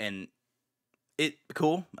 And it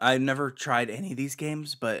cool. I've never tried any of these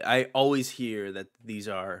games, but I always hear that these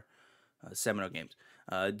are seminal games.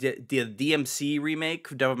 The DMC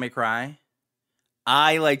remake of Devil May Cry,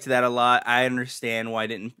 I liked that a lot. I understand why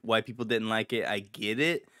people didn't like it. I get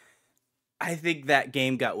it. I think that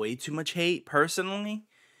game got way too much hate personally,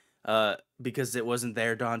 because it wasn't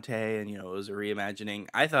there, Dante, and it was a reimagining.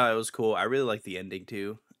 I thought it was cool. I really liked the ending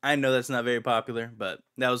too. I know that's not very popular, but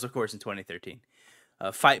that was of course in 2013.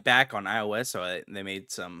 Fight Back on iOS, so they made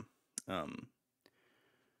some,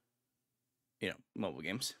 mobile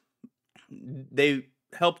games. They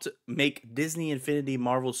helped make Disney Infinity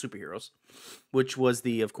Marvel Superheroes, which was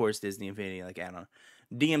of course, Disney Infinity add-on.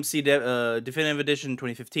 DMC Definitive Edition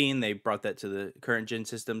 2015, they brought that to the current gen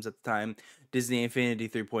systems at the time. Disney Infinity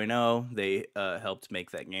 3.0, they helped make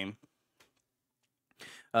that game.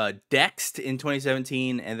 Dext in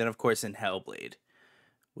 2017, and then of course in Hellblade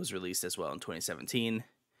was released as well in 2017.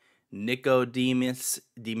 Nicodemus,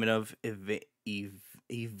 Demon of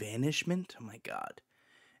Evanishment. Oh my god.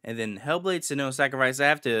 And then Hellblade: Senua's Sacrifice. I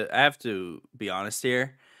have to be honest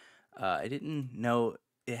here. I didn't know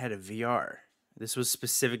it had a VR. This was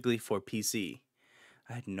specifically for PC.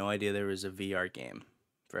 I had no idea there was a VR game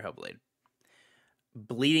for Hellblade.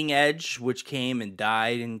 Bleeding Edge, which came and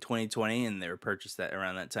died in 2020, and they were purchased that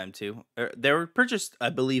around that time too. They were purchased, I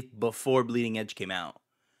believe, before Bleeding Edge came out.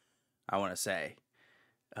 I want to say,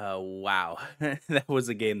 wow, that was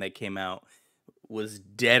a game that came out, was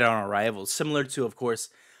dead on arrival. Similar to, of course,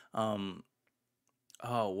 oh,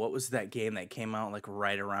 what was that game that came out like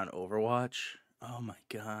right around Overwatch? Oh my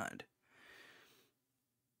god,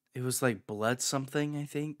 it was like Blood something, I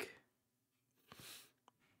think.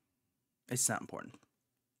 It's not important.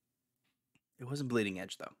 It wasn't Bleeding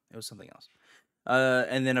Edge though. It was something else.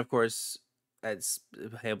 And then of course, as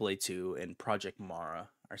Hellblade 2 and Project Mara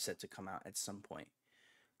are set to come out at some point.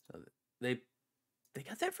 So they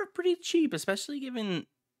got that for pretty cheap, especially given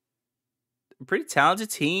a pretty talented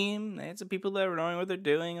team. They had some people that were knowing what they're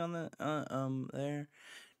doing on the there.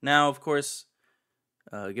 Now, of course,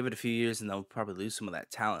 give it a few years and they'll probably lose some of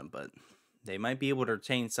that talent, but they might be able to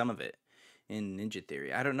retain some of it in Ninja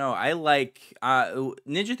Theory. I don't know. I like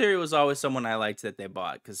Ninja Theory was always someone I liked that they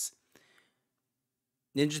bought, because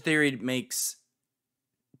Ninja Theory makes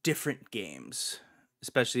different games,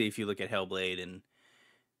 especially if you look at Hellblade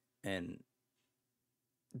and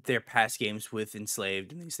their past games with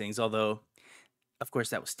Enslaved and these things. Although, of course,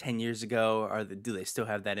 that was 10 years ago. Do they still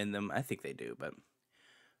have that in them? I think they do, but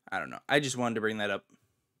I don't know. I just wanted to bring that up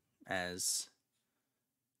as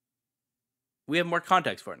we have more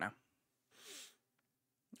context for it now.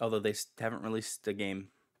 Although they haven't released a game,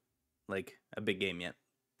 like a big game yet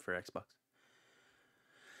for Xbox.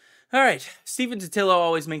 All right. Steven Totillo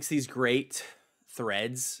always makes these great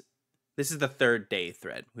threads. This is the third day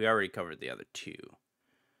thread. We already covered the other two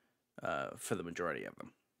for the majority of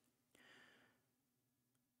them.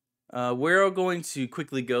 We're going to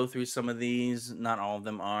quickly go through some of these. Not all of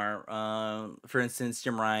them are. For instance,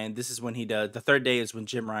 Jim Ryan. This is when he does. The third day is when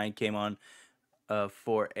Jim Ryan came on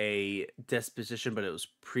for a disposition, but it was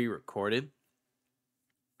pre-recorded.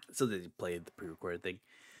 So they played the pre-recorded thing.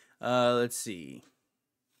 Let's see.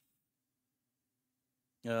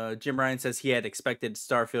 Jim Ryan says he had expected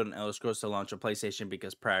Starfield and Elder Scrolls to launch on PlayStation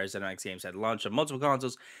because prior ZeniMax games had launched on multiple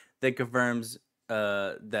consoles. That confirms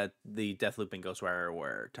that the Deathloop and Ghostwire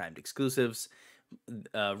were timed exclusives.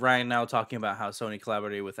 Ryan now talking about how Sony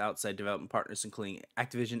collaborated with outside development partners, including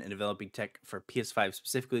Activision, and developing tech for PS5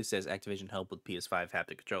 specifically. Says Activision helped with PS5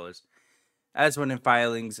 haptic controllers. As one in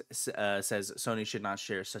filings says Sony should not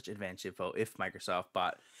share such advanced info if Microsoft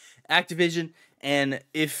bought Activision. And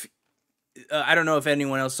if I don't know if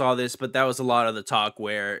anyone else saw this, but that was a lot of the talk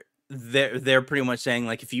where they're pretty much saying,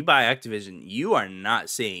 like, if you buy Activision, you are not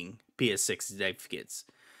seeing PS6 certificates.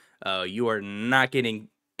 You are not getting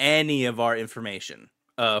any of our information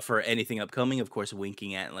for anything upcoming. Of course,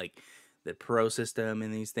 winking at like the Pro system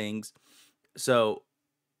and these things. So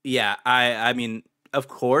yeah, I mean, of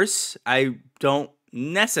course, I don't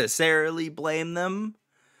necessarily blame them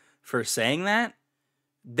for saying that.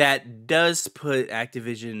 That does put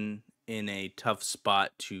Activision in a tough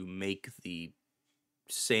spot to make the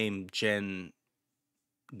same gen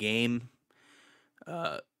game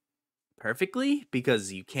perfectly,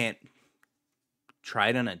 because you can't try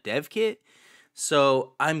it on a dev kit.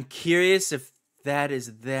 So I'm curious if that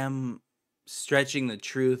is them stretching the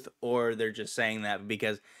truth, or they're just saying that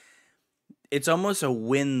because it's almost a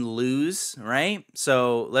win-lose, right?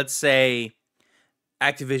 So let's say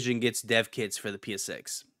Activision gets dev kits for the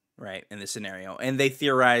PS6, right, in this scenario, and they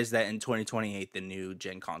theorize that in 2028 the new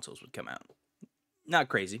gen consoles would come out. Not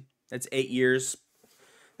crazy. That's 8 years.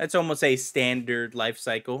 That's almost a standard life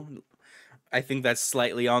cycle. I think that's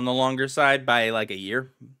slightly on the longer side by like a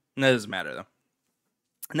year. That doesn't matter though.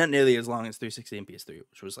 Not nearly as long as 360 and PS3,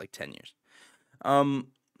 which was like 10 years.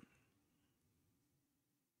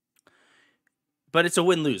 But it's a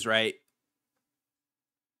win-lose, right?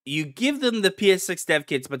 You give them the PS6 dev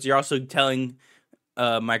kits, but you're also telling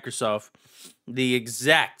Microsoft the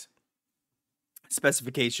exact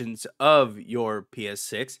specifications of your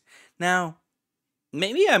PS6. Now,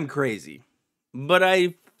 maybe I'm crazy, but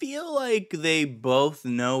I feel like they both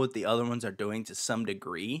know what the other ones are doing to some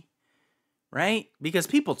degree, right? Because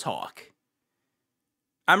people talk.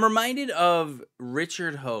 I'm reminded of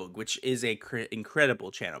Richard Hogue, which is a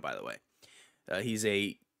incredible channel, by the way. He's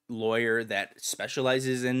a lawyer that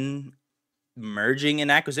specializes in merging and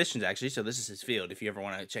acquisitions, actually. So this is his field. If you ever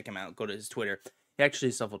want to check him out, go to his Twitter. He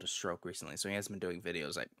actually suffered a stroke recently, so he hasn't been doing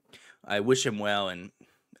videos. I wish him well, and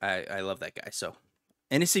I love that guy. So,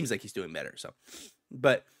 and it seems like he's doing better. So,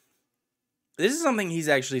 but this is something he's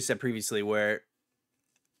actually said previously, where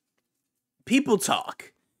people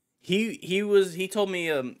talk. He told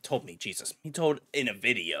me, Jesus. He told in a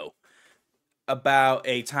video about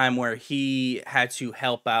a time where he had to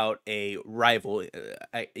help out a rival,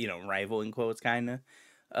 rival in quotes, kind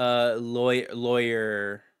of,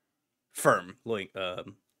 lawyer firm,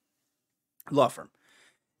 law firm,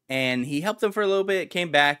 and he helped them for a little bit,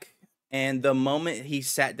 came back, and the moment he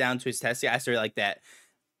sat down to his test, I started like that.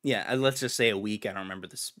 Yeah, let's just say a week. I don't remember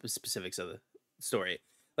the specifics of the story.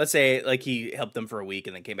 Let's say like he helped them for a week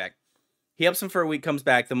and then came back. He helps him for a week, comes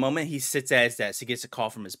back. The moment he sits at his desk, he gets a call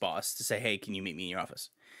from his boss to say, "Hey, can you meet me in your office?"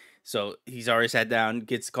 So he's already sat down,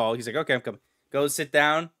 gets a call. He's like, "Okay, I'm coming." Goes sit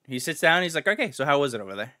down. He sits down. He's like, "Okay, so how was it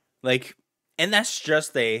over there?" Like, and that's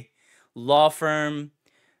just a law firm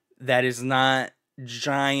that is not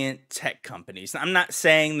giant tech companies. I'm not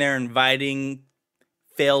saying they're inviting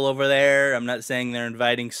Phil over there. I'm not saying they're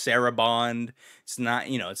inviting Sarah Bond. It's not,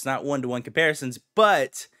 it's not one-to-one comparisons,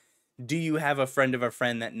 but do you have a friend of a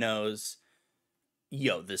friend that knows,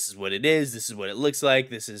 yo, this is what it is, this is what it looks like,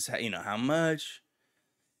 this is, how much?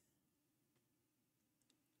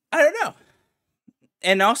 I don't know.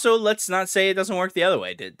 And also, let's not say it doesn't work the other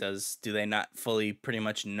way. Do they not fully pretty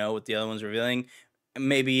much know what the other one's revealing?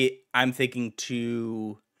 Maybe I'm thinking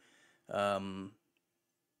too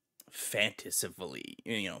fantastically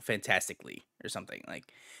or something.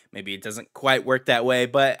 Like maybe it doesn't quite work that way,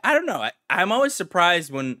 but I don't know. I'm always surprised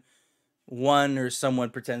when one or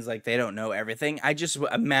someone pretends like they don't know everything. I just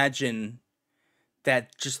imagine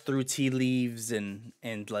that just through tea leaves and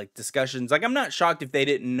like discussions. Like I'm not shocked if they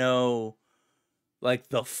didn't know like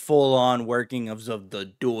the full-on working of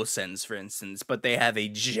the DualSense, for instance, but they have a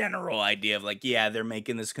general idea of like, yeah, they're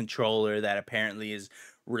making this controller that apparently is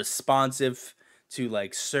responsive to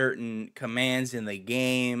like certain commands in the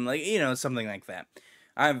game, like something like that.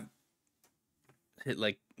 I've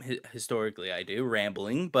historically I do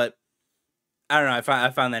rambling, but I don't know.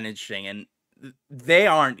 I found that interesting, and they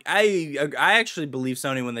aren't. I actually believe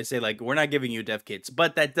Sony when they say like we're not giving you dev kits,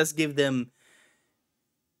 but that does give them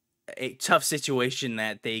a tough situation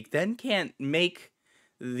that they then can't make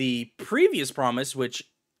the previous promise, which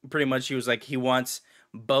pretty much he was like he wants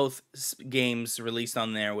both games released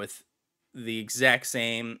on there with the exact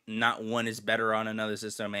same. Not one is better on another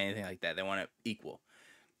system, anything like that. They want it equal.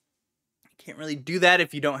 Can't really do that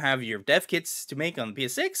if you don't have your dev kits to make on the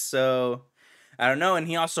PS6. So I don't know. And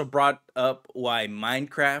he also brought up why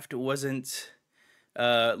Minecraft wasn't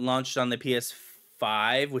launched on the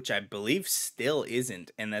PS5, which I believe still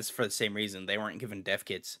isn't, and that's for the same reason. They weren't given dev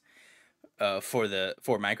kits for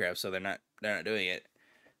Minecraft, so they're not doing it.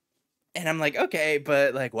 And I'm like, okay,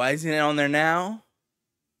 but like, why isn't it on there now?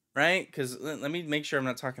 Right? Because let me make sure I'm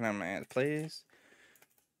not talking on my ad plays.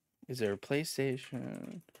 Is there a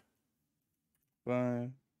PlayStation 5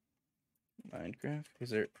 Minecraft? Is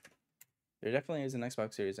there? There definitely is an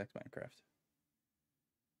Xbox Series X Minecraft.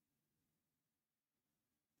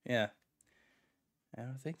 Yeah. I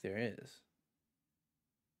don't think there is.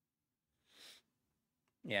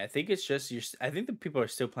 Yeah, I think it's just I think the people are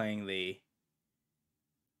still playing the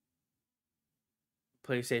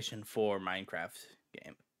PlayStation 4 Minecraft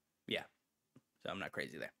game. Yeah. So I'm not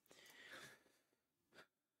crazy there.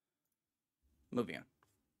 Moving on.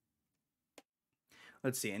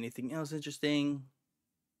 Let's see. Anything else interesting?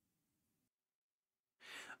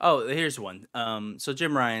 Oh, here's one. So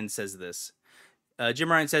Jim Ryan says this.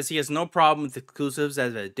 Jim Ryan says he has no problem with exclusives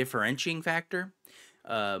as a differentiating factor.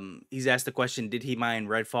 He's asked the question, did he mind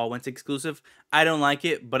Redfall went exclusive? I don't like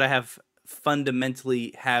it, but I have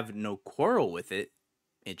fundamentally have no quarrel with it.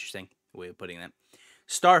 Interesting way of putting that.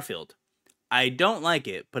 Starfield. I don't like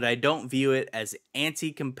it, but I don't view it as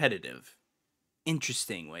anti-competitive.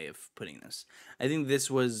 Interesting way of putting this. I think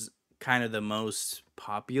this was kind of the most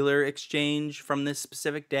popular exchange from this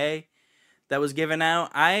specific day that was given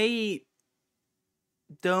out. I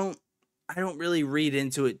don't really read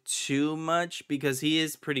into it too much because he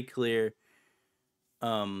is pretty clear.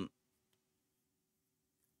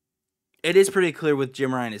 It is pretty clear what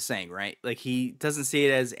Jim Ryan is saying, right? Like he doesn't see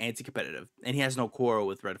it as anti-competitive, and he has no quarrel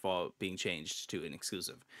with Redfall being changed to an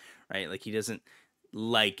exclusive, right? Like he doesn't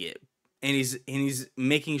like it, and he's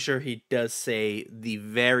making sure he does say the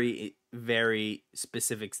very very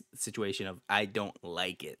specific situation of I don't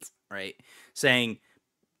like it, right? Saying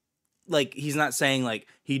like he's not saying like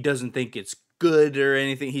he doesn't think it's good or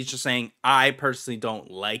anything. He's just saying I personally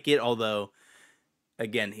don't like it. Although,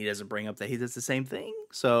 again, he doesn't bring up that he does the same thing.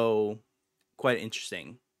 So quite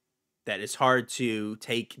interesting that it's hard to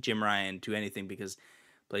take Jim Ryan to anything because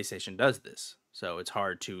PlayStation does this. So it's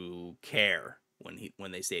hard to care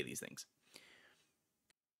when they say these things.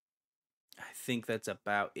 I think that's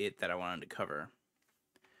about it that I wanted to cover.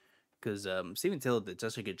 Because Steven Tiller did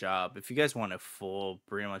such a good job. If you guys want a full,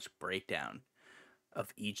 pretty much breakdown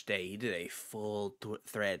of each day. He did a full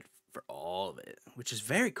thread for all of it, which is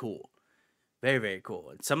very cool. Very, very cool.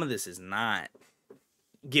 And some of this is not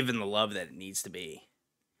given the love that it needs to be.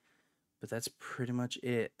 But that's pretty much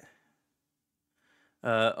it.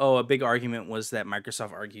 A big argument was that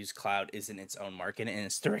Microsoft argues cloud isn't its own market and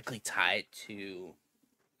it's directly tied to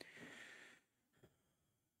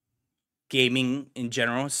gaming in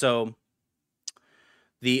general. So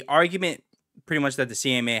the argument pretty much that the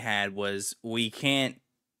CMA had was we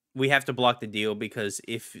have to block the deal because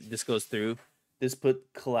if this goes through, this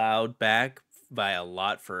put cloud back by a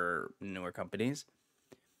lot for newer companies.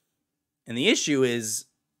 And the issue is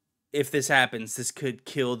if this happens, this could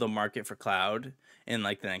kill the market for cloud in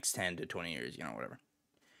like the next 10 to 20 years, whatever.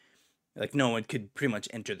 Like no one could pretty much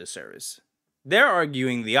enter the service. They're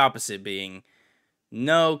arguing the opposite, being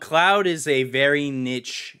no, cloud is a very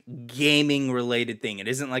niche gaming related thing. It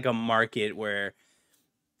isn't like a market where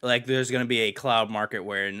like there's going to be a cloud market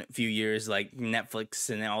where in a few years like Netflix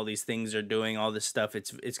and all these things are doing all this stuff.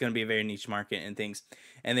 It's going to be a very niche market and things.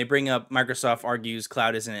 And they bring up Microsoft argues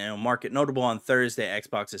cloud isn't a market. Notable on Thursday,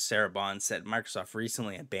 Xbox's Sarah Bond said Microsoft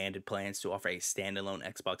recently abandoned plans to offer a standalone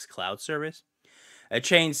Xbox cloud service. A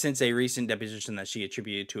change since a recent deposition that she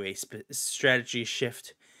attributed to a strategy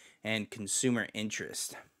shift and consumer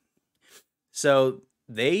interest. So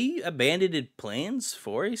they abandoned plans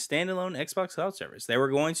for a standalone Xbox cloud service. They were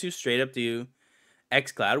going to straight up do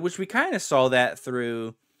xCloud, which we kind of saw that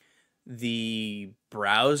through the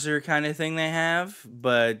browser kind of thing they have.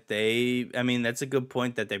 But that's a good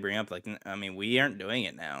point that they bring up. Like, we aren't doing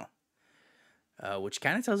it now. Which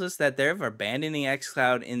kind of tells us that they're abandoning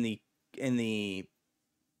xCloud in the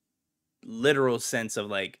literal sense of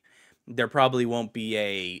like, there probably won't be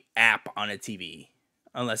a app on a TV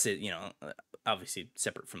unless it, obviously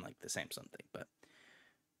separate from like the Samsung thing. But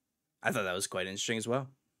I thought that was quite interesting as well.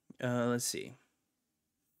 Let's see.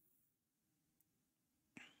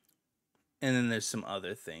 And then there's some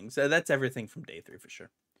other things. That's everything from day 3 for sure.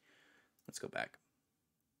 Let's go back.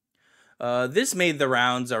 This made the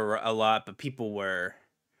rounds a lot, but people were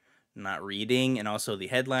not reading. And also the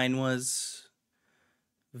headline was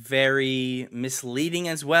very misleading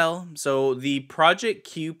as well. So the Project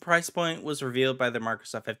Q price point was revealed by the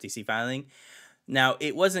Microsoft FTC filing. Now,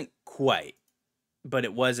 it wasn't quite, but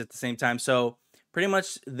it was at the same time. So pretty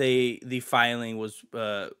much the filing was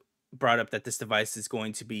brought up that this device is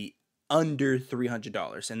going to be under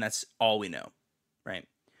 $300, and that's all we know, right?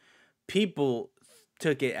 People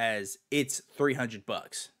took it as it's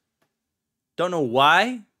 $300. Don't know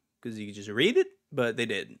why, because you could just read it, but they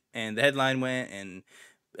did. And the headline went, and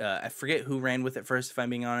I forget who ran with it first, if I'm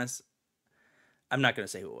being honest. I'm not going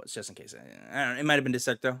to say who it was, just in case. I don't know. It might have been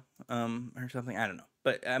Dissecto or something. I don't know.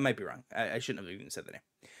 But I might be wrong. I shouldn't have even said the name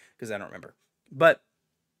because I don't remember. But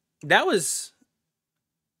that was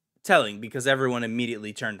telling because everyone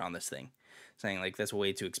immediately turned on this thing, saying, like, that's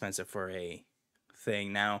way too expensive for a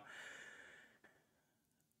thing. Now,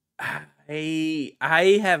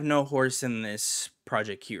 I have no horse in this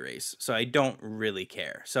Project Q race, so I don't really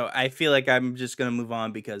care. So I feel like I'm just going to move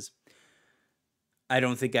on because I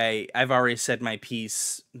don't think I've already said my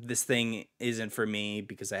piece. This thing isn't for me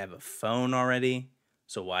because I have a phone already.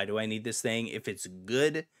 So why do I need this thing? If it's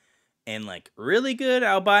good and like really good,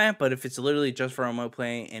 I'll buy it. But if it's literally just for remote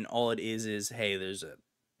play and all it is, hey, there's a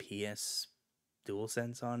PS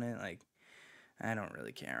DualSense on it. Like, I don't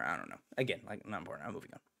really care. I don't know. Again, like, not important. I'm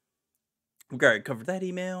moving on. We already covered that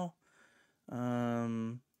email.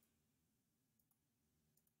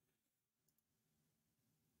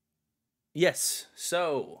 Yes,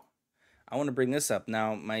 so I want to bring this up.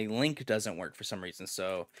 Now, my link doesn't work for some reason,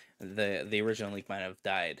 so the original link might have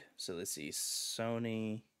died. So let's see.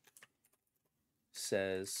 Sony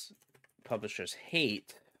says publishers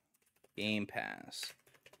hate Game Pass.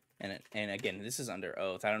 And again, this is under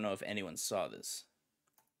oath. I don't know if anyone saw this.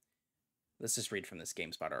 Let's just read from this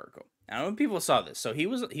GameSpot article. I don't know if people saw this. So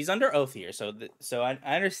he's under oath here. So I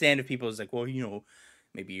understand if people is like, well,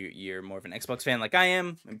 maybe you're more of an Xbox fan like I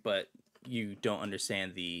am, but you don't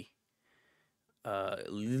understand the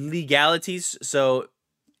legalities. So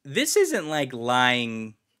this isn't like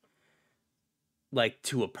lying like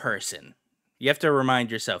to a person. You have to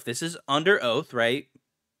remind yourself, this is under oath, right?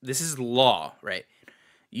 This is law, right?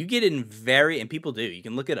 You get in and people do, you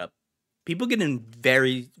can look it up. People get in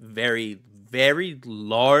very, very, very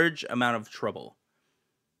large amount of trouble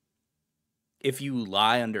if you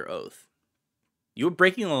lie under oath. You're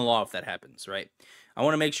breaking the law if that happens, right? I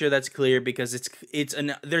want to make sure that's clear because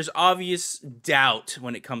there's obvious doubt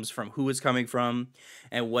when it comes from who it's coming from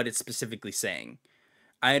and what it's specifically saying.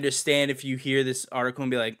 I understand if you hear this article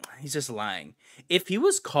and be like, he's just lying. If he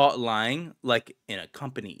was caught lying, like in a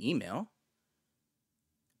company email,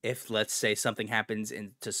 if let's say something happens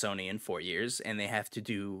to Sony in 4 years and they have to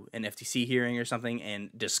do an FTC hearing or something and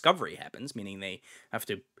discovery happens, meaning they have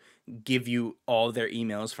to give you all their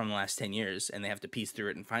emails from the last 10 years and they have to piece through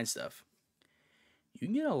it and find stuff, you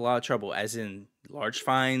can get in a lot of trouble, as in large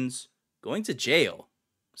fines, going to jail.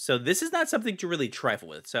 So this is not something to really trifle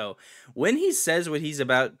with. So when he says what he's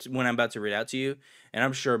about, when I'm about to read out to you, and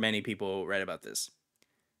I'm sure many people read about this,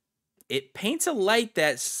 it paints a light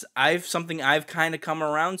that something I've kind of come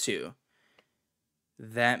around to,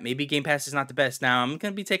 that maybe Game Pass is not the best. Now I'm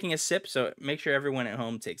going to be taking a sip, so make sure everyone at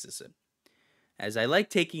home takes a sip, as I like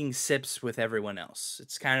taking sips with everyone else.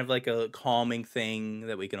 It's kind of like a calming thing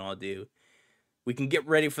that we can all do. We can get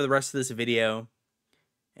ready for the rest of this video,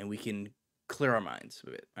 and we can clear our minds a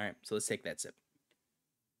bit. All right, so let's take that sip.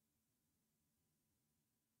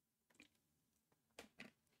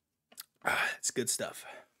 It's good stuff.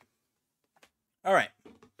 All right.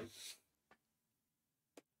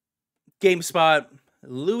 GameSpot,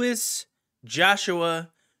 Luis Joshua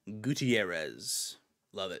Gutierrez.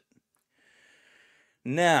 Love it.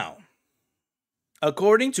 Now,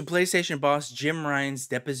 according to PlayStation boss Jim Ryan's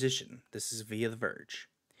deposition, this is via The Verge,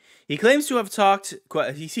 he claims to have talked...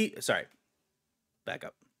 Back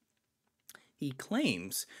up. He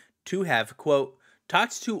claims to have, quote,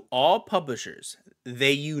 talked to all publishers.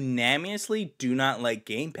 They unanimously do not like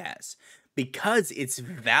Game Pass because it's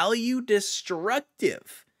value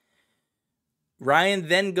destructive. Ryan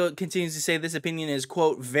then continues to say this opinion is,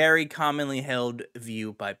 quote, very commonly held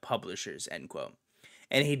view by publishers, end quote.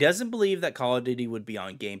 And he doesn't believe that Call of Duty would be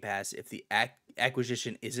on Game Pass if the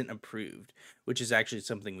acquisition isn't approved, which is actually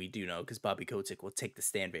something we do know because Bobby Kotick will take the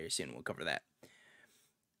stand very soon. We'll cover that.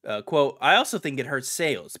 Quote, I also think it hurts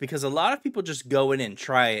sales because a lot of people just go in and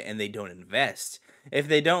try it and they don't invest. If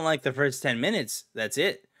they don't like the first 10 minutes, that's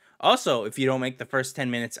it. Also, if you don't make the first 10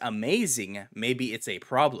 minutes amazing, maybe it's a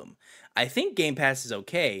problem. I think Game Pass is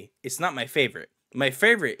okay. It's not my favorite. My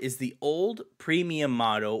favorite is the old premium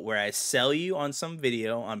model where I sell you on some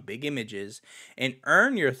video on big images and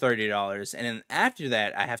earn your $30, and then after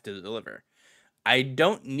that, I have to deliver. I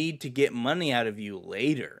don't need to get money out of you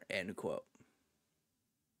later, end quote.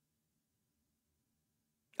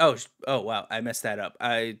 Oh wow, I messed that up.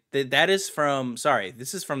 That is from, sorry,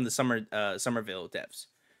 this is from the Somerville devs.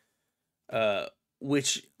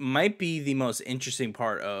 Which might be the most interesting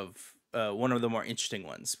part of one of the more interesting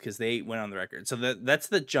ones because they went on the record. So that's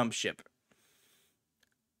the Jump Ship.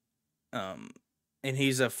 And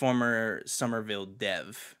he's a former Somerville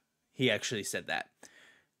dev. He actually said that.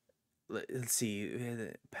 Let's see,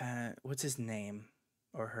 what's his name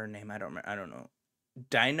or her name? I don't know.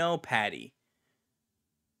 Dino Patty.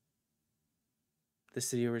 The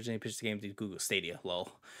studio originally pitched the game to Google Stadia,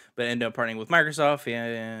 lol, but ended up partnering with Microsoft. Yeah,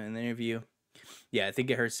 in the interview. Yeah, I think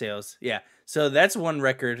it hurts sales. Yeah, so that's one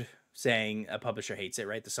record saying a publisher hates it,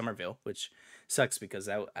 right? The Somerville, which sucks because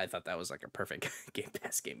I thought that was like a perfect Game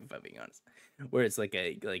Pass game, if I'm being honest, where it's like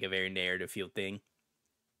a very narrative field thing.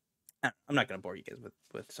 I'm not gonna bore you guys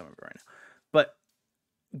with Somerville right now, but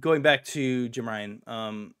going back to Jim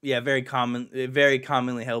Ryan, yeah, very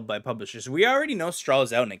commonly held by publishers. We already know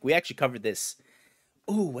Strauss Zelnick. We actually covered this.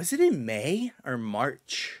 Ooh, was it in May or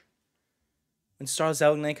March when Strauss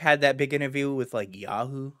Zelnick had that big interview with like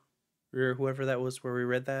Yahoo or whoever that was, where we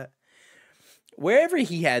read that? Wherever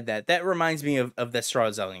he had that reminds me of that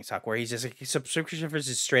Strauss Zelnick talk where he's just like, subscription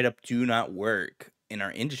services straight up do not work in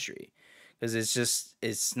our industry because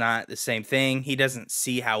it's not the same thing. He doesn't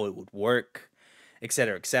see how it would work,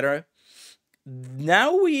 etc., etc.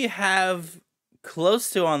 Now we have close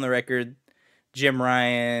to on the record Jim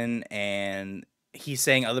Ryan, and he's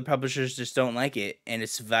saying other publishers just don't like it and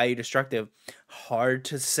it's value destructive. Hard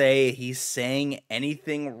to say he's saying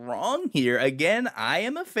anything wrong here. Again, I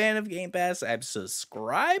am a fan of Game Pass. I've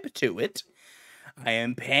subscribed to it. I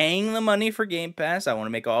am paying the money for Game Pass. I want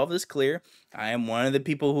to make all of this clear. I am one of the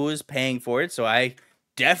people who is paying for it, so I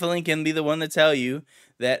definitely can be the one to tell you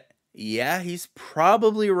that, yeah, he's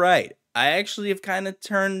probably right. I actually have kind of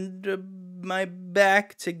turned my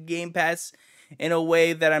back to Game Pass in a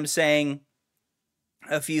way that I'm saying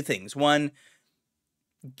a few things. One,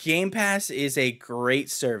 Game Pass is a great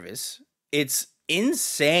service. It's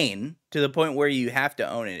insane to the point where you have to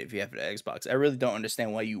own it if you have an Xbox. I really don't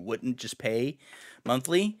understand why you wouldn't just pay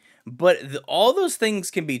monthly. But all those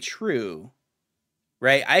things can be true,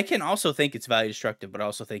 right? I can also think it's value destructive, but I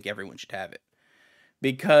also think everyone should have it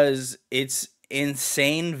because it's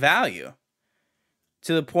insane value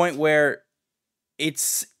to the point where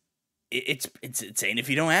it's insane if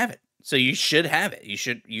you don't have it. So you should have it. You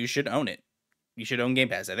should own it. You should own Game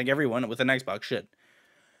Pass. I think everyone with an Xbox should.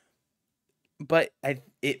 But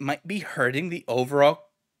it might be hurting the overall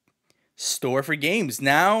store for games.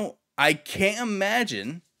 Now, I can't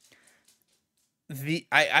imagine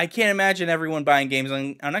I can't imagine everyone buying games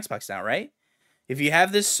on Xbox now, right? If you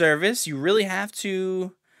have this service, you really have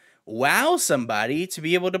to wow somebody to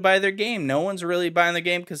be able to buy their game. No one's really buying the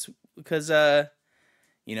game because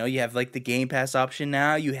you have like the Game Pass option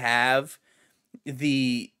now. You have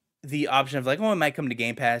the option of like, oh, it might come to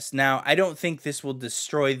Game Pass. Now, I don't think this will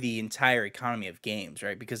destroy the entire economy of games,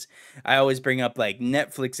 right? Because I always bring up like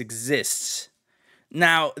Netflix exists.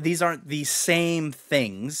 Now, these aren't the same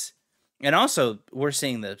things. And also, we're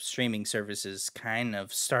seeing the streaming services kind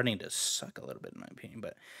of starting to suck a little bit, in my opinion,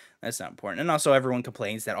 but that's not important. And also, everyone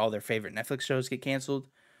complains that all their favorite Netflix shows get canceled,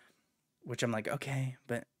 which I'm like, okay,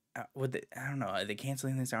 but I don't know, are they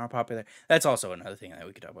canceling things that aren't popular? That's also another thing that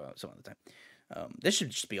we could talk about some other time. This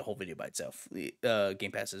should just be a whole video by itself. The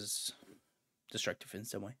Game Pass is destructive in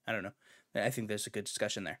some way. I don't know. I think there's a good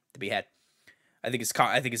discussion there to be had. I think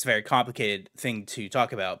it's a very complicated thing to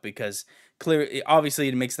talk about because clearly, obviously,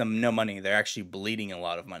 it makes them no money. They're actually bleeding a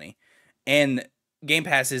lot of money, and Game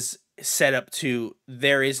Pass is set up to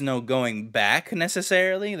there is no going back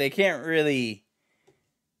necessarily. They can't really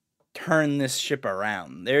turn this ship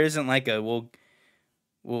around. There isn't like a well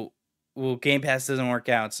Game Pass doesn't work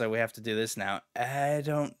out, so we have to do this now. I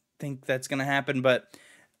don't think that's gonna happen, but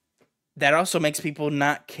that also makes people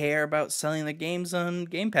not care about selling the games on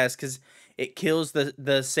Game Pass because it kills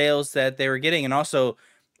the sales that they were getting. And also,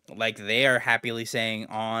 like, they are happily saying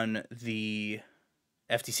on the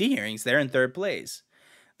FTC hearings, they're in third place.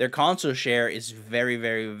 Their console share is very,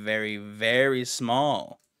 very, very, very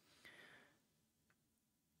small.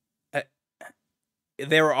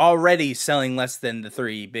 They were already selling less than the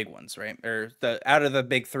three big ones, right? Or out of the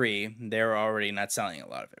big three, they were already not selling a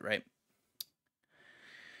lot of it, right?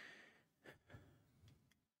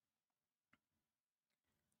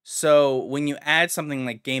 So when you add something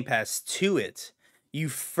like Game Pass to it, you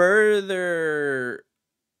further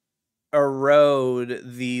erode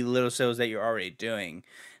the little sales that you're already doing.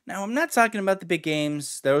 Now, I'm not talking about the big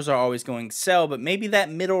games. Those are always going to sell, but maybe that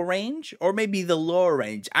middle range or maybe the lower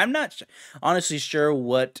range. I'm not honestly sure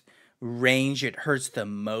what range it hurts the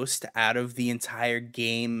most out of the entire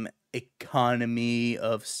game economy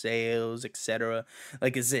of sales, etc.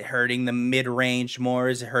 Like, is it hurting the mid-range more?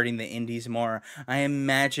 Is it hurting the indies more? I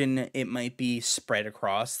imagine it might be spread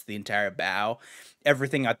across the entire bow.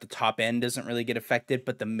 Everything at the top end doesn't really get affected,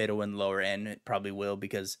 but the middle and lower end it probably will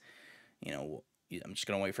because, I'm just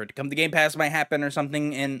gonna wait for it to come. The Game Pass might happen or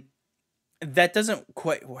something, and that doesn't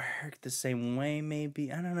quite work the same way.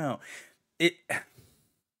 Maybe I don't know. It,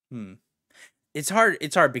 it's hard.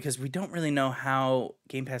 It's hard because we don't really know how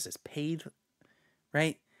Game Pass is paid,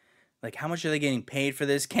 right? Like, how much are they getting paid for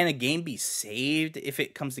this? Can a game be saved if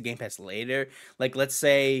it comes to Game Pass later? Like, let's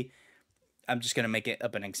say, I'm just gonna make it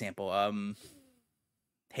up an example.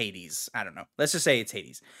 Hades. I don't know. Let's just say it's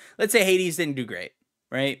Hades. Let's say Hades didn't do great,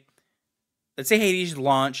 right? Let's say Hades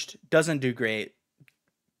launched, doesn't do great.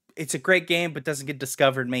 It's a great game, but doesn't get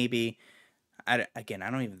discovered. Maybe. I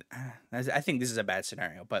don't even. I think this is a bad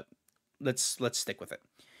scenario, but let's stick with it.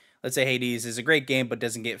 Let's say Hades is a great game, but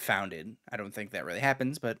doesn't get founded. I don't think that really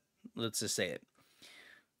happens, but let's just say it.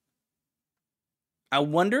 I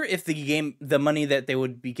wonder if the money that they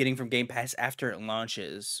would be getting from Game Pass after it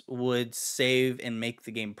launches would save and make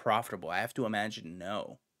the game profitable. I have to imagine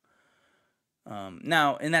no.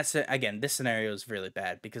 Now, and that's again, this scenario is really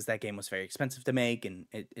bad because that game was very expensive to make, and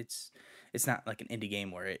it's not like an indie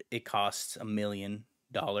game where it costs $1 million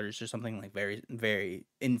or something, like very very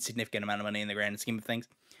insignificant amount of money in the grand scheme of things,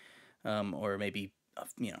 or maybe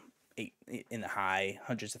eight in the high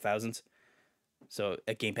hundreds of thousands. So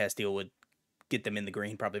a Game Pass deal would get them in the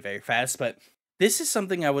green probably very fast. But this is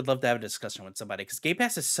something I would love to have a discussion with somebody because Game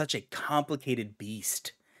Pass is such a complicated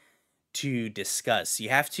beast to discuss.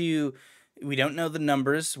 We don't know the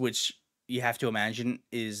numbers, which you have to imagine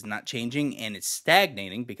is not changing, and it's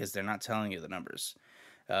stagnating because they're not telling you the numbers.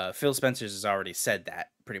 Phil Spencer has already said that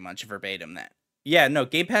pretty much verbatim. That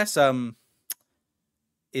Game Pass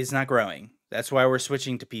is not growing. That's why we're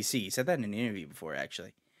switching to PC. He said that in an interview before,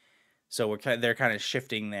 actually. So they're kind of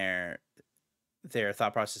shifting their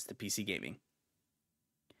thought process to PC gaming.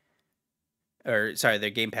 Or sorry, their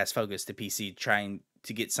Game Pass focus to PC, trying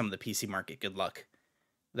to get some of the PC market. Good luck.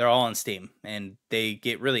 They're all on Steam, and they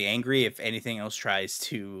get really angry if anything else tries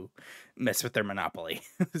to mess with their monopoly.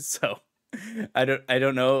 So I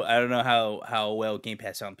don't know how well Game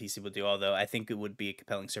Pass on PC will do, although I think it would be a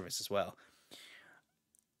compelling service as well.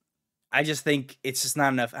 I just think it's just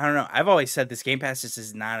not enough. I don't know. I've always said this Game Pass just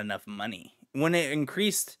is not enough money. When it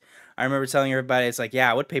increased, I remember telling everybody, it's like,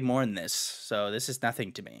 yeah, I would pay more than this. So this is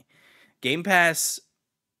nothing to me. Game Pass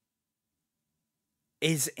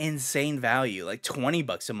is insane value. Like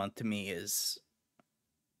 $20 a month to me is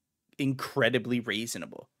incredibly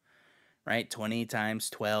reasonable, right? 20 times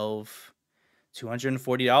 12,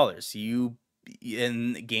 $240.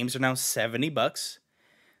 And games are now $70.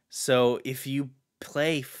 So if you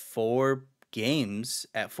play 4 games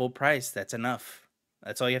at full price, that's enough.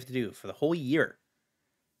 That's all you have to do for the whole year.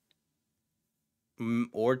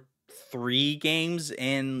 Or 3 games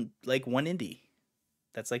and like 1 indie.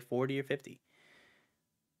 That's like 40 or 50.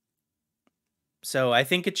 So I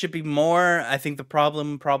think it should be more. I think the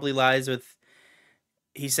problem probably lies with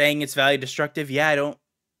he's saying it's value destructive. Yeah, I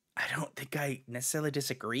don't think I necessarily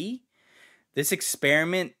disagree. This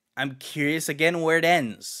experiment, I'm curious again where it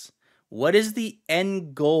ends. What is the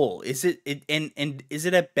end goal? Is it and is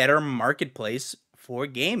it a better marketplace for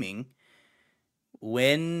gaming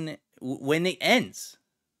when it ends?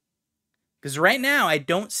 Because right now I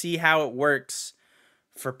don't see how it works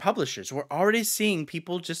for publishers. We're already seeing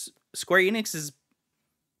people just Square Enix is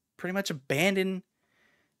pretty much abandoned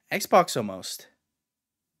Xbox almost.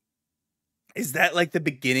 Is that like the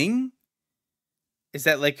beginning? Is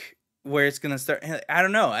that like where it's gonna start? I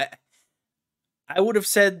don't know. I would have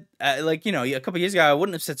said like, you know, a couple years ago I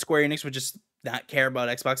wouldn't have said Square Enix would just not care about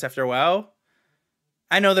Xbox after a while.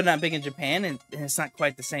 I know they're not big in Japan and it's not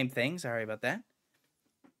quite the same thing. Sorry about that.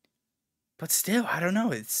 But still, I don't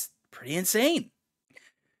know. It's pretty insane.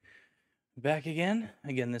 Back again.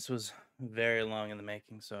 Again, this was very long in the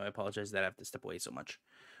making, so I apologize that I have to step away so much.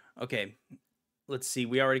 Okay, let's see.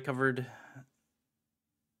 We already covered...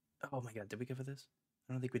 Oh my god, did we cover this?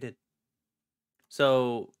 I don't think we did.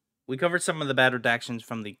 So, we covered some of the bad redactions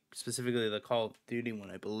from specifically the Call of Duty one,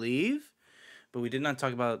 I believe. But we did not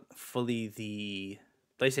talk about fully the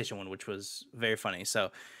PlayStation one, which was very funny.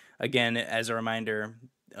 So, again, as a reminder,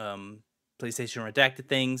 PlayStation redacted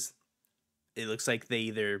things. It looks like they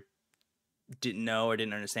either didn't know or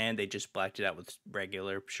didn't understand. They just blacked it out with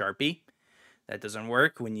regular Sharpie. That doesn't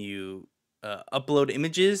work when you upload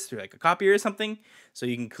images through like a copier or something. So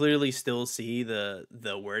you can clearly still see the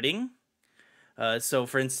wording. So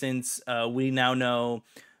for instance, we now know,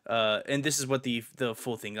 and this is what the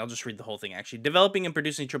full thing, I'll just read the whole thing actually. Developing and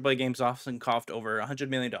producing AAA games often cost over $100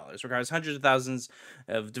 million, requires hundreds of thousands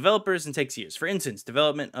of developers, and takes years. For instance,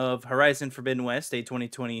 development of Horizon Forbidden West, a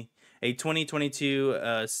 2022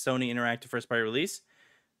 Sony Interactive first-party release,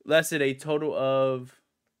 lasted a total of,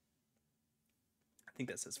 I think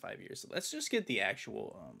that says 5 years. So let's just get the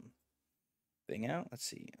actual thing out. Let's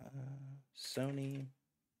see, Sony...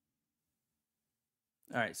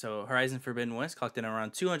 All right, so Horizon Forbidden West clocked in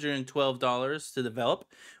around $212 to develop,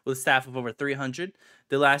 with a staff of over 300.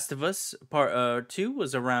 The Last of Us Part 2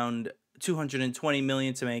 was around $220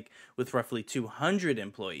 million to make, with roughly 200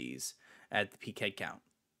 employees at the peak headcount.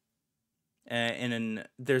 And then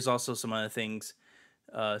there's also some other things,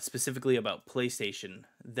 specifically about PlayStation,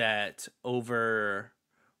 that over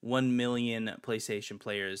 1 million PlayStation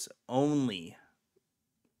players only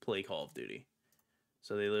play Call of Duty.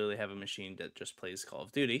 So they literally have a machine that just plays Call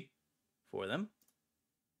of Duty for them.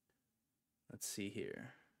 Let's see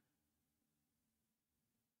here.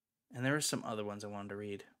 And there were some other ones I wanted to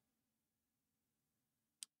read.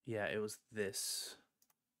 Yeah, it was this.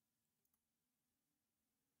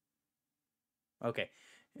 Okay.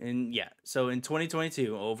 And yeah, so in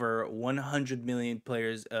 2022, over 100 million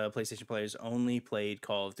players, PlayStation players only played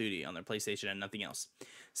Call of Duty on their PlayStation and nothing else.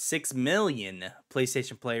 6 million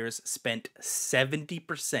PlayStation players spent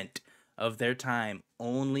 70% of their time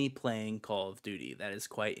only playing Call of Duty. That is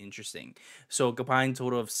quite interesting. So a combined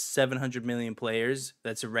total of 700 million players,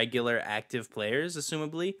 that's regular active players,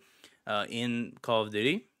 assumably, in Call of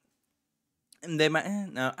Duty. And they might,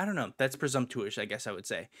 no, I don't know. That's presumptuous, I guess I would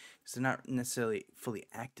say. Because they're not necessarily fully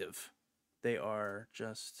active. They are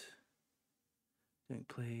just doing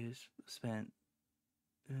plays, spent.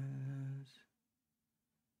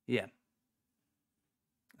 Yeah.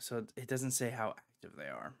 So it doesn't say how active they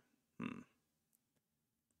are.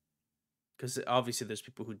 Because obviously there's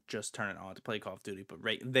people who just turn it on to play Call of Duty, but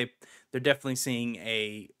they're definitely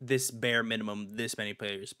seeing this bare minimum, this many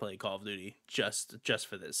players play Call of Duty just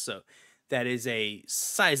for this. So that is a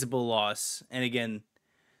sizable loss. And again,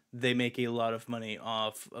 they make a lot of money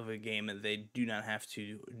off of a game that they do not have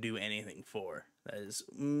to do anything for. That is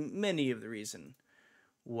many of the reason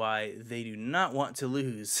why they do not want to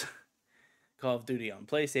lose Call of Duty on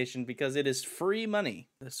PlayStation because it is free money.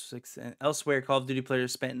 Elsewhere, Call of Duty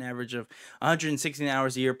players spent an average of 116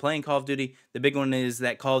 hours a year playing Call of Duty. The big one is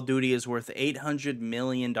that Call of Duty is worth $800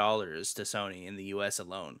 million to Sony in the US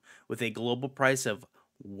alone, with a global price of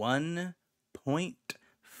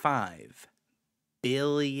 $1.5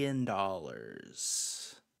 billion.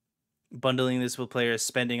 Bundling this with players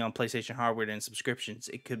spending on PlayStation hardware and subscriptions,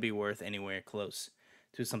 it could be worth anywhere close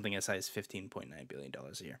to something as high as $15.9 billion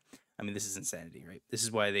a year. I mean, this is insanity, right? This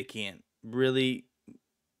is why they can't really,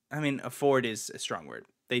 afford is a strong word.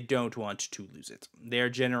 They don't want to lose it. They are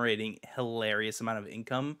generating hilarious amount of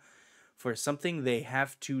income for something they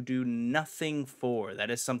have to do nothing for.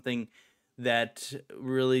 That is something that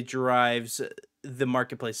really drives the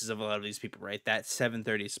marketplaces of a lot of these people, right? That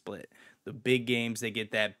 7/30 split. The big games, they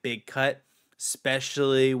get that big cut,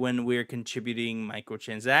 especially when we're contributing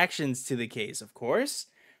microtransactions to the case, of course,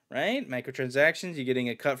 right? Microtransactions, you're getting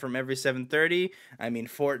a cut from every 7/30. I mean,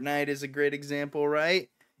 Fortnite is a great example, right?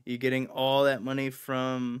 You're getting all that money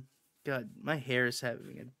from... God, my hair is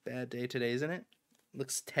having a bad day today, isn't it?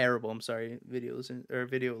 Looks terrible. I'm sorry, video listeners,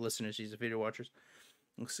 video watchers.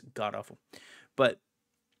 Looks god awful. But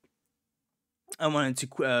I wanted to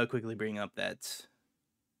quickly bring up that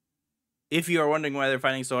if you are wondering why they're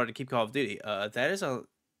fighting so hard to keep Call of Duty, that is a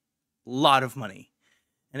lot of money.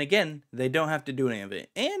 And again, they don't have to do any of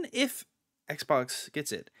it. And if Xbox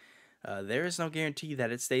gets it, there is no guarantee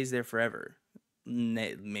that it stays there forever.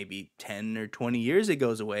 Maybe 10 or 20 years it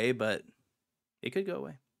goes away, but it could go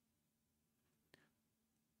away.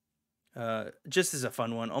 Just as a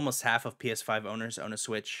fun one, almost half of PS5 owners own a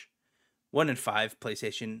Switch. 1 in 5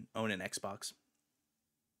 PlayStation own an Xbox.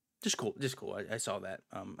 Just cool. I saw that.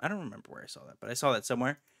 I don't remember where I saw that, but I saw that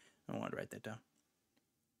somewhere. I wanted to write that down.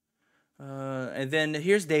 And then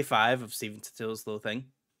here's day 5 of Steven Titill's little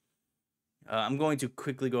thing. I'm going to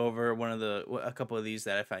quickly go over a couple of these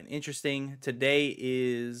that I find interesting. Today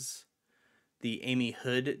is the Amy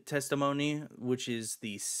Hood testimony, which is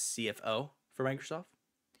the CFO for Microsoft.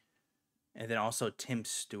 And then also Tim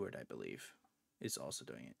Stewart, I believe, is also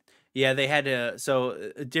doing it. Yeah, they had to.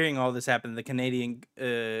 So during all this happened, the Canadian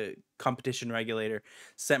competition regulator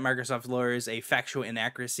sent Microsoft lawyers a factual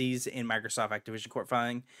inaccuracies in Microsoft Activision court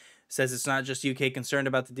filing. Says it's not just UK concerned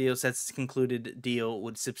about the deal. Says its concluded deal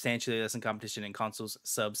would substantially lessen competition in consoles,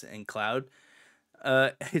 subs, and cloud.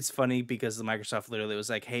 It's funny because the Microsoft literally was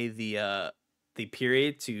like, "Hey, the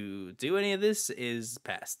period to do any of this is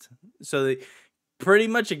past." So they pretty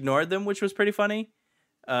much ignored them, which was pretty funny.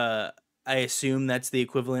 I assume that's the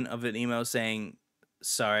equivalent of an email saying,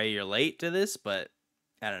 "Sorry, you're late to this," but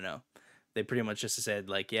I don't know. They pretty much just said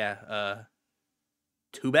like, "Yeah,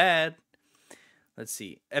 too bad." Let's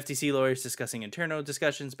see. FTC lawyers discussing internal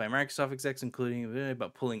discussions by Microsoft execs, including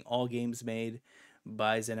about pulling all games made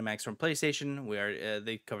by ZeniMax from PlayStation.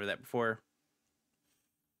 They covered that before.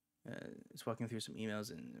 It's walking through some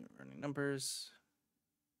emails and running numbers.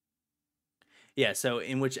 Yeah, so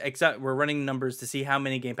in which we're running numbers to see how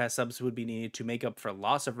many Game Pass subs would be needed to make up for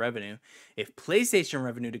loss of revenue if PlayStation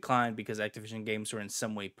revenue declined because Activision games were in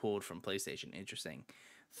some way pulled from PlayStation. Interesting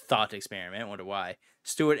thought experiment. Wonder why.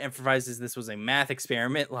 Stewart emphasizes this was a math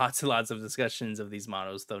experiment. Lots and lots of discussions of these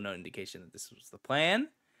models, though no indication that this was the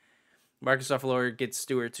plan. Microsoft lawyer gets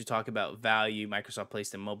Stewart to talk about value Microsoft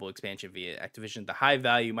placed in mobile expansion via Activision, the high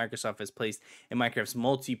value Microsoft has placed in Microsoft's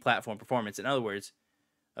multi-platform performance. In other words,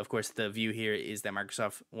 of course, the view here is that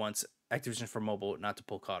Microsoft wants Activision for mobile not to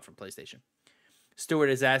pull COD from PlayStation. Stewart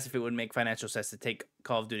is asked if it would make financial sense to take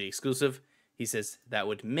Call of Duty exclusive. He says that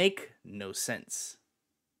would make no sense.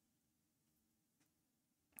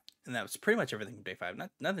 And that was pretty much everything from day 5.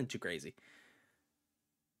 Nothing too crazy.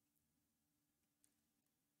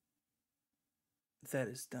 That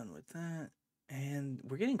is done with that. And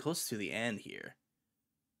we're getting close to the end here.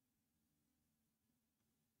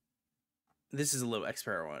 This is a little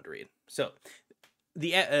expert I wanted to read. So,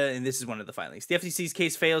 and this is one of the filings. The FTC's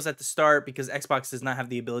case fails at the start because Xbox does not have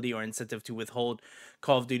the ability or incentive to withhold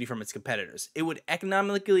Call of Duty from its competitors. It would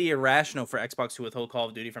economically irrational for Xbox to withhold Call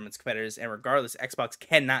of Duty from its competitors, and regardless, Xbox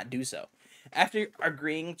cannot do so. After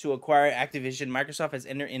agreeing to acquire Activision, Microsoft has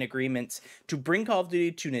entered in agreements to bring Call of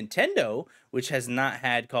Duty to Nintendo, which has not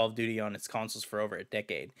had Call of Duty on its consoles for over a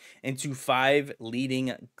decade, and to 5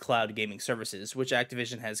 leading cloud gaming services, which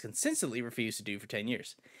Activision has consistently refused to do for 10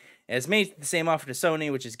 years. It has made the same offer to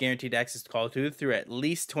Sony, which is guaranteed access to Call of Duty through at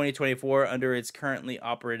least 2024 under its currently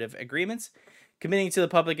operative agreements, committing to the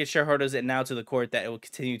public and shareholders and now to the court that it will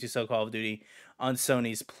continue to sell Call of Duty on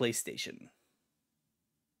Sony's PlayStation.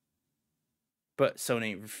 But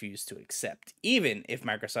Sony refused to accept. Even if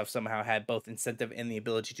Microsoft somehow had both incentive and the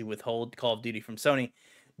ability to withhold Call of Duty from Sony,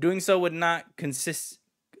 Doing so would not consist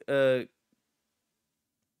to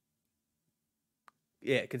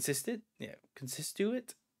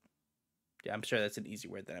it. Yeah, I'm sure that's an easy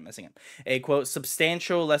word that I'm messing up. A quote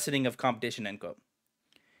substantial lessening of competition, end quote.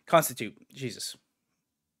 Constitute. Jesus.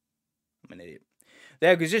 I'm an idiot. The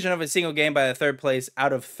acquisition of a single game by the third place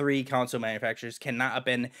out of 3 console manufacturers cannot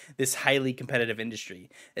upend this highly competitive industry.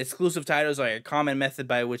 Exclusive titles are a common method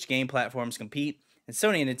by which game platforms compete, and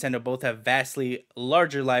Sony and Nintendo both have vastly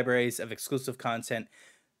larger libraries of exclusive content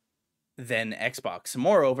than Xbox.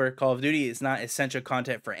 Moreover, Call of Duty is not essential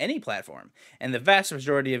content for any platform, and the vast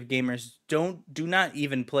majority of gamers do not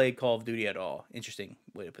even play Call of Duty at all. Interesting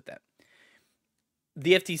way to put that.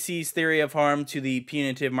 The FTC's theory of harm to the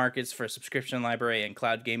punitive markets for subscription library and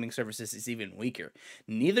cloud gaming services is even weaker.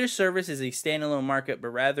 Neither service is a standalone market, but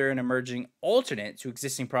rather an emerging alternate to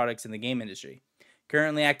existing products in the game industry.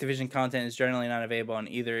 Currently, Activision content is generally not available on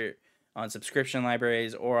either on subscription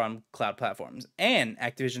libraries or on cloud platforms, and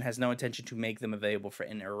Activision has no intention to make them available for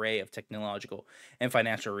an array of technological and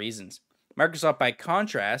financial reasons. Microsoft, by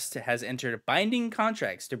contrast, has entered binding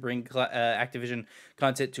contracts to bring Activision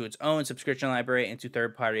content to its own subscription library and to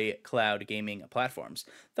third-party cloud gaming platforms.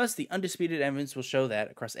 Thus, the undisputed evidence will show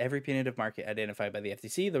that, across every punitive market identified by the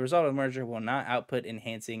FTC, the result of the merger will not output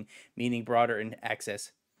enhancing, meaning broader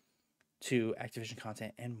access to Activision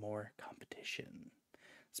content and more competition.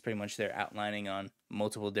 It's pretty much they're outlining on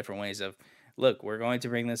multiple different ways of, look, we're going to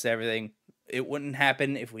bring this to everything. It wouldn't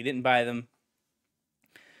happen if we didn't buy them.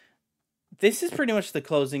 This is pretty much the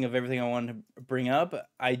closing of everything I wanted to bring up.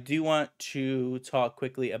 I do want to talk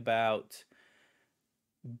quickly about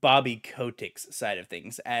Bobby Kotick's side of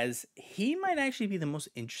things, as he might actually be the most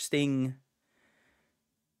interesting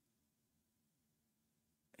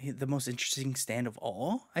stand of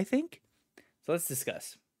all, I think. So let's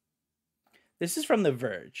discuss. This is from The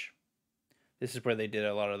Verge. This is where they did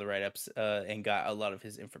a lot of the write-ups and got a lot of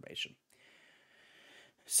his information.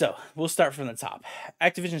 So, we'll start from the top.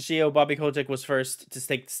 Activision CEO Bobby Kotick was first to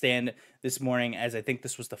take the stand this morning, as I think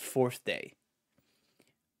this was the 4th day.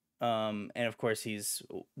 And of course, he's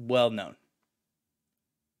well known.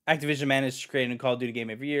 Activision managed to create a new Call of Duty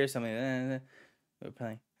game every year, something we're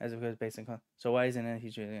playing as it goes based on so why isn't it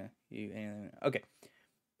okay.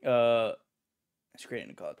 It's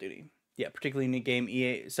creating a Call of Duty. Yeah, particularly new game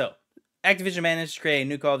EA. So, Activision managed to create a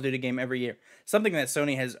new Call of Duty game every year. Something that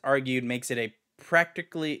Sony has argued makes it a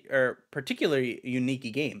particularly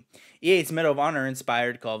unique game. EA's Medal of Honor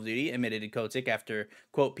inspired Call of Duty, admitted Kotick after,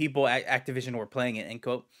 quote, people at Activision were playing it, end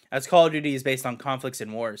quote, as Call of Duty is based on conflicts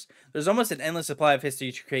and wars. There's almost an endless supply of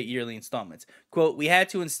history to create yearly installments. Quote, we had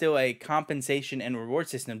to instill a compensation and reward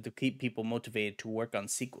system to keep people motivated to work on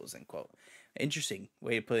sequels, end quote. Interesting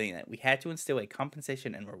way of putting that. We had to instill a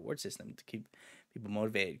compensation and reward system to keep people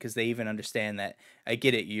motivated, because they even understand that, I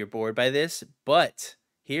get it, you're bored by this, but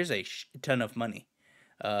here's a ton of money,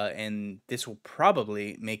 and this will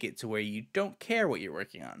probably make it to where you don't care what you're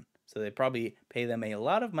working on. So they probably pay them a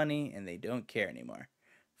lot of money, and they don't care anymore.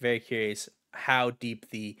 Very curious how deep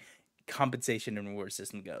the compensation and reward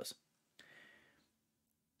system goes.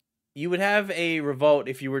 You would have a revolt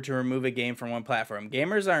if you were to remove a game from one platform.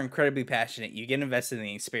 Gamers are incredibly passionate. You get invested in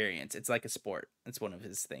the experience. It's like a sport. That's one of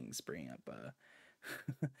his things, bringing up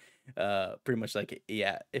pretty much like,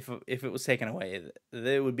 yeah, if it was taken away,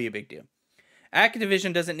 it would be a big deal.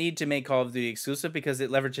 Activision doesn't need to make Call of Duty exclusive because it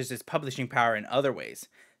leverages its publishing power in other ways.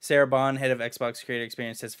 Sarah Bond, head of Xbox Creator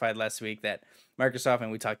Experience, testified last week that Microsoft,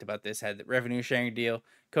 and we talked about this, had the revenue sharing deal.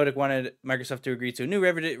 Kotick wanted Microsoft to agree to a new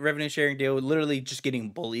revenue sharing deal, literally just getting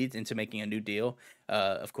bullied into making a new deal.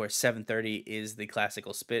 Of course, 730 is the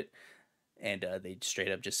classical spit, and they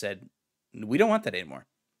straight up just said, we don't want that anymore.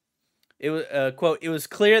 It was quote, it was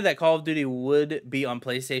clear that Call of Duty would be on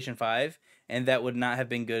PlayStation 5, and that would not have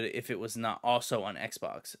been good if it was not also on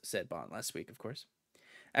Xbox, said Bond last week, of course.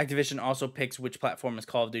 Activision also picks which platforms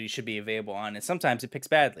Call of Duty should be available on, and sometimes it picks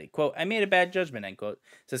badly. Quote, I made a bad judgment, end quote,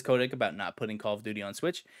 says Kotick about not putting Call of Duty on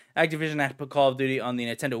Switch. Activision had to put Call of Duty on the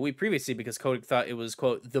Nintendo Wii previously because Kotick thought it was,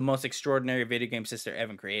 quote, the most extraordinary video game system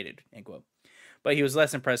ever created, end quote. But he was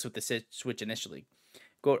less impressed with the Switch initially.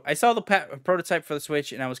 Quote, I saw the prototype for the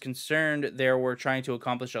Switch, and I was concerned they were trying to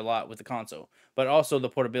accomplish a lot with the console, but also the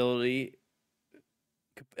portability,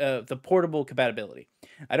 the portable compatibility.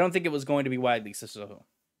 I don't think it was going to be widely successful.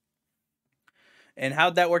 And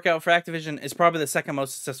how'd that work out for Activision? It's probably the second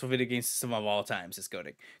most successful video game system of all time, says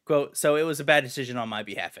Kotick. Quote, so it was a bad decision on my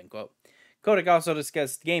behalf, end quote. Kotick also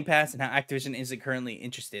discussed Game Pass and how Activision isn't currently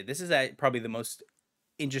interested. This is probably the most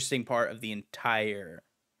interesting part of the entire...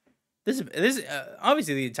 This is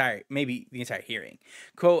obviously the entire hearing.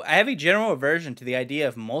 Quote, I have a general aversion to the idea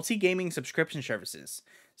of multi-gaming subscription services,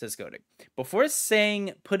 says Kotick. Before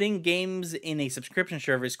saying putting games in a subscription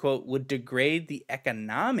service, quote, would degrade the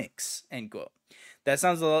economics, end quote. That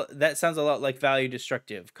sounds a lot like value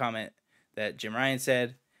destructive comment that Jim Ryan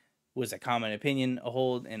said was a common opinion, a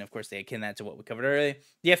hold, and of course they akin that to what we covered earlier.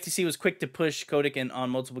 The FTC was quick to push Kotick on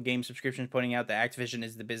multiple game subscriptions, pointing out that Activision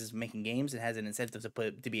is the business of making games and has an incentive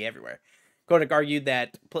to be everywhere. Kotick argued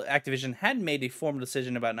that Activision hadn't made a formal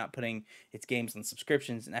decision about not putting its games on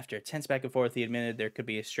subscriptions, and after a tense back and forth, he admitted there could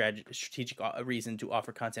be a strategic reason to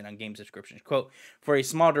offer content on game subscriptions, quote, for a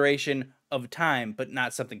small duration of time, but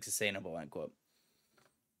not something sustainable, end quote.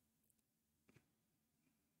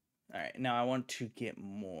 All right, now I want to get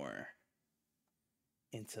more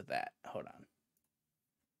into that. Hold on.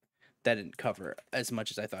 That didn't cover as much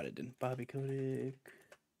as I thought it did. Bobby Kotick,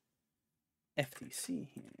 FTC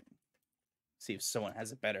here. See if someone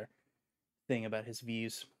has a better thing about his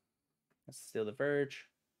views. That's still The Verge.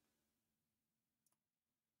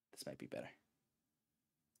 This might be better.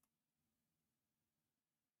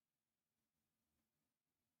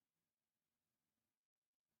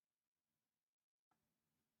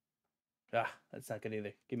 That's not good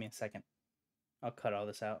either. Give me a second. I'll cut all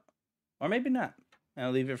this out. Or maybe not.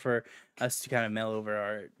 I'll leave it for us to kind of mail over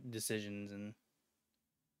our decisions and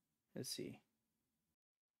let's see.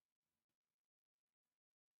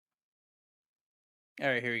 All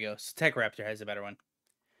right, here we go. So Tech Raptor has a better one.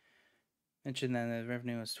 Mentioned that the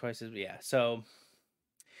revenue was twice as... Yeah, so...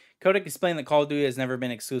 Kotick explained that Call of Duty has never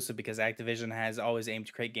been exclusive because Activision has always aimed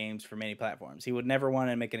to create games for many platforms. He would never want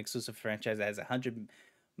to make an exclusive franchise that has 100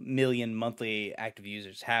 million monthly active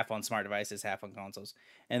users, half on smart devices, half on consoles,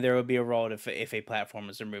 and there would be a role if a platform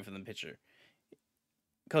is removed from the picture.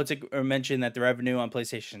 Kotick mentioned that the revenue on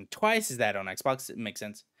PlayStation twice as that on Xbox. It makes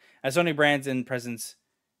sense. As Sony brands and presence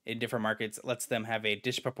in different markets lets them have a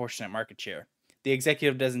disproportionate market share. The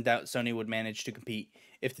executive doesn't doubt Sony would manage to compete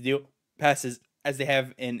if the deal passes, as they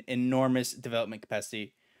have an enormous development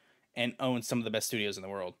capacity and own some of the best studios in the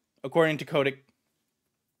world. According to Kotick,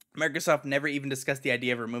 Microsoft never even discussed the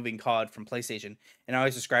idea of removing COD from PlayStation and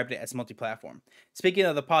always described it as multi-platform. Speaking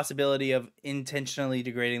of the possibility of intentionally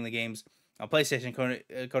degrading the games on PlayStation,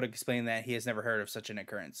 Kotick explained that he has never heard of such an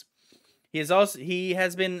occurrence. He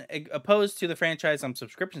has been opposed to the franchise on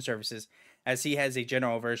subscription services, as he has a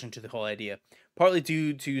general aversion to the whole idea, partly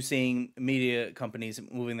due to seeing media companies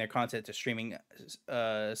moving their content to streaming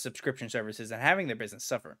subscription services and having their business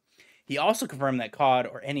suffer. He also confirmed that COD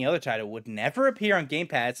or any other title would never appear on Game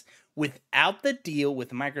Pass without the deal with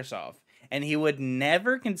Microsoft, and he would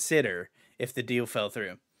never consider if the deal fell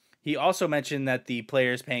through. He also mentioned that the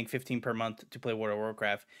players paying $15 per month to play World of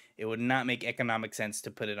Warcraft, it would not make economic sense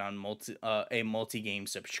to put it on a multi-game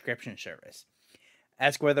subscription service.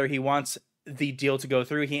 Asked whether he wants the deal to go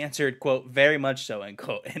through, he answered, quote, very much so, end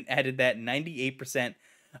quote, and added that 98%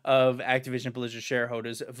 of Activision Blizzard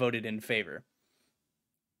shareholders voted in favor.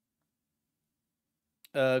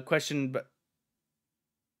 Question, but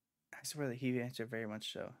I swear that he answered very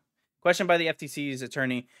much so. Question by the FTC's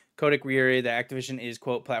attorney, Kotick reiterated that Activision is,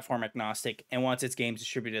 quote, platform agnostic and wants its games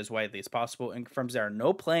distributed as widely as possible and confirms there are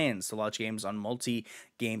no plans to launch games on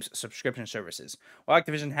multi-games subscription services. While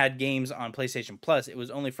Activision had games on PlayStation Plus, it was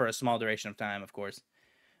only for a small duration of time, of course.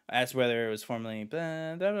 Asked whether it was formally...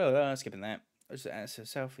 skipping that.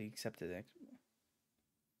 So we accepted it.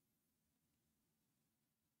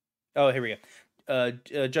 Oh, here we go.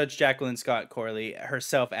 Judge Jacqueline Scott Corley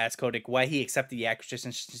herself asked Kotick why he accepted the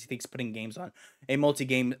acquisition. She thinks putting games on a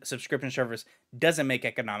multi-game subscription service doesn't make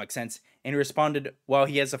economic sense, and he responded, while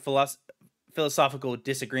he has a philosophical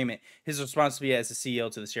disagreement, his response will be as a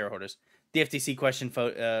CEO to the shareholders. The FTC questioned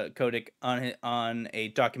Kotick on a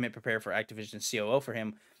document prepared for Activision's COO for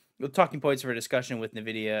him, with talking points for a discussion with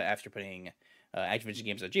NVIDIA after putting Activision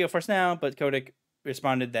games on GeForce Now, but Kotick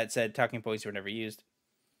responded that said talking points were never used.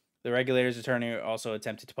 The regulator's attorney also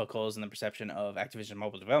attempted to poke holes in the perception of Activision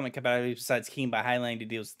mobile development capabilities, besides keen by highlighting the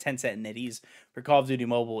deals with Tencent and NetEase for Call of Duty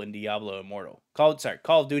Mobile and Diablo Immortal. Call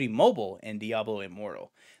of Duty Mobile and Diablo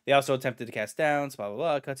Immortal. They also attempted to cast downs, blah, blah,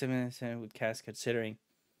 blah, cuts him with cast considering.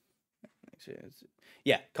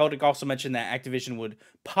 Yeah, Kotick also mentioned that Activision would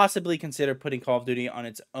possibly consider putting Call of Duty on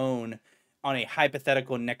its own on a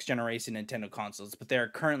hypothetical next-generation Nintendo consoles, but there are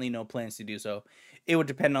currently no plans to do so. It would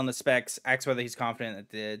depend on the specs. Asked whether he's confident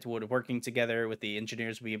that working together with the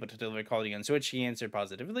engineers will be able to deliver quality on Switch, he answered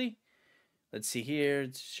positively. Let's see here.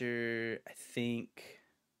 Sure, I think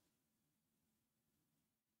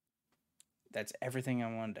that's everything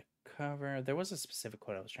I wanted to cover. There was a specific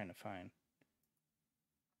quote I was trying to find.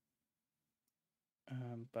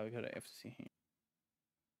 But we go to FTC here.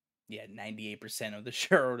 Yeah, 98% of the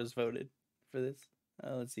shareholders voted for this.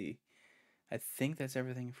 Let's see. I think that's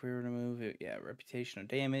everything. If we were to move it, yeah, reputational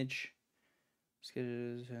damage.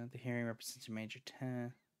 The hearing represents a major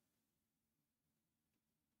 10.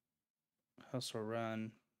 Hustle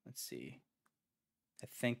run. Let's see. I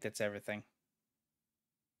think that's everything.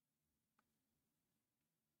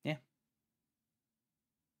 Yeah.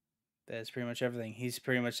 That's pretty much everything. He's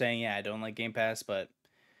pretty much saying, yeah, I don't like Game Pass, but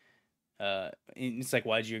it's like,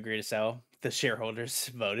 why'd you agree to sell? The shareholders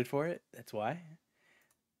voted for it. That's why.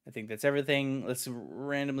 I think that's everything. Let's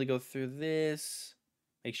randomly go through this.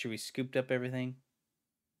 Make sure we scooped up everything.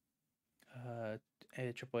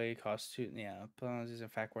 AAA costs $2. Yeah, is in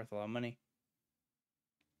fact worth a lot of money.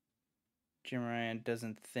 Jim Ryan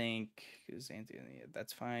doesn't think. Yeah,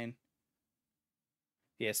 that's fine.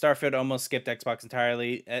 Yeah, Starfield almost skipped Xbox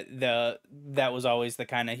entirely. That was always the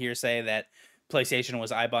kind of hearsay that PlayStation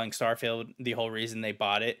was eyeballing Starfield. The whole reason they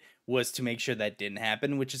bought it was to make sure that didn't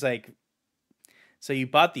happen, which is like, so you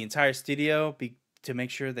bought the entire studio to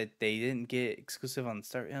make sure that they didn't get exclusive on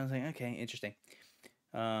Starfield. I was like, okay, interesting.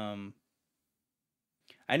 I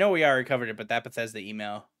know we already covered it, but that Bethesda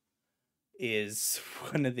email is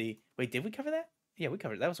one of the... Wait, did we cover that? Yeah, we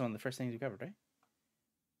covered it. That was one of the first things we covered, right?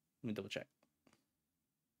 Let me double check.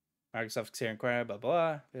 Microsoft's here inquiry, blah,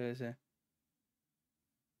 blah.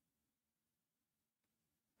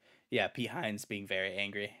 Yeah, P. Hines being very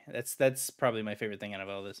angry. That's probably my favorite thing out of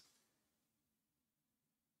all this.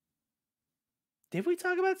 Did we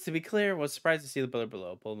talk about this? To be clear, was surprised to see the bullet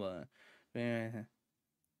below. Blah, blah. Yeah,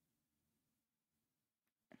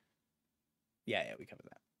 we covered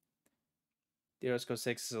that. The Elder Scrolls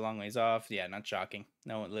 6 is a long ways off. Yeah, not shocking.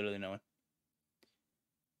 No one, literally no one.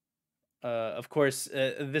 Of course,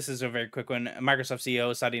 this is a very quick one. Microsoft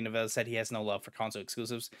CEO Satya Nadella said he has no love for console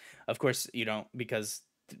exclusives. Of course, you don't, because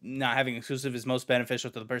not having exclusive is most beneficial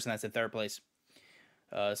to the person that's in third place.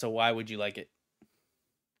 So why would you like it?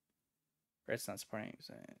 It's not supporting.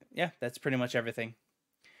 Yeah, that's pretty much everything.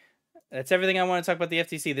 That's everything I want to talk about the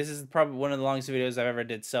FTC. This is probably one of the longest videos I've ever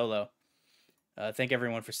did solo. Thank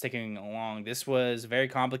everyone for sticking along. This was very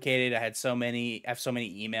complicated. I have so many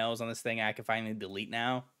emails on this thing I can finally delete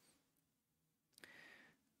now.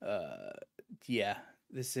 Yeah,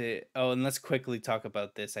 this is... Oh, and let's quickly talk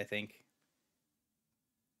about this, I think.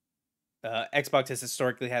 Xbox has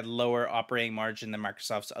historically had lower operating margin than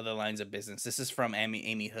Microsoft's other lines of business. This is from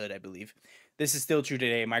Amy Hood, I believe. This is still true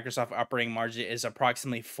today. Microsoft operating margin is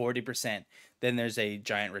approximately 40%. Then there's a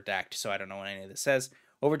giant redact, so I don't know what any of this says.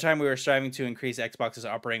 Over time, we were striving to increase Xbox's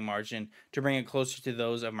operating margin to bring it closer to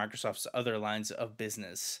those of Microsoft's other lines of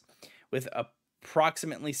business. With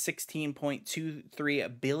approximately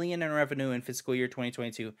 $16.23 billion in revenue in fiscal year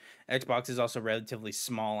 2022, Xbox is also a relatively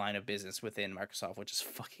small line of business within Microsoft, which is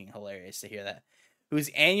fucking hilarious to hear that. Whose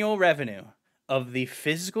annual revenue of the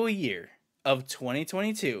fiscal year of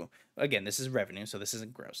 2022, again, this is revenue, so this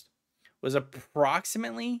isn't gross, was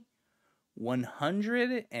approximately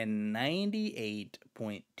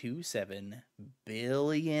 $198.27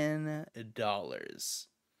 billion.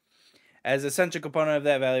 As a central component of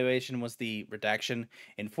that valuation was the reduction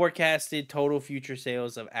in forecasted total future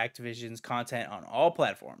sales of Activision's content on all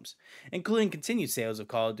platforms, including continued sales of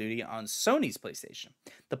Call of Duty on Sony's PlayStation.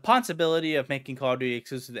 The possibility of making Call of Duty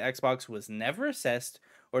exclusive to Xbox was never assessed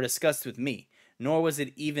or discussed with me, nor was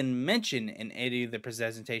it even mentioned in any of the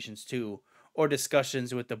presentations to or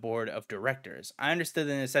discussions with the board of directors. I understood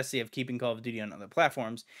the necessity of keeping Call of Duty on other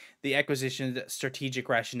platforms. The acquisition's strategic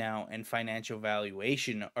rationale and financial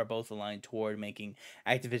valuation are both aligned toward making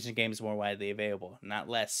Activision games more widely available, not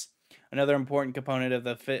less. Another important component of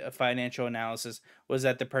the financial analysis was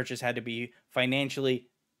that the purchase had to be financially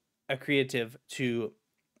accretive to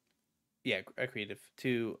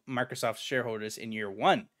Microsoft's shareholders in year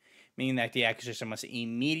one, meaning that the acquisition must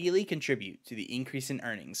immediately contribute to the increase in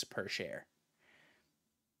earnings per share.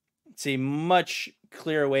 It's a much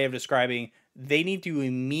clearer way of describing they need to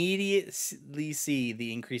immediately see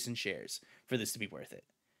the increase in shares for this to be worth it.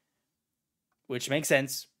 Which makes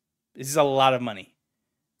sense. This is a lot of money.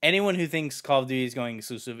 Anyone who thinks Call of Duty is going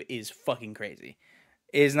exclusive is fucking crazy.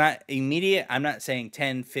 It is not immediate. I'm not saying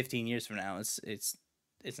 10, 15 years from now. It's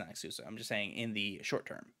not exclusive. I'm just saying in the short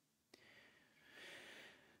term.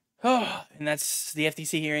 Oh, and that's the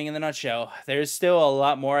FTC hearing in the nutshell. There's still a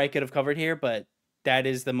lot more I could have covered here, but that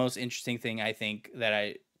is the most interesting thing I think that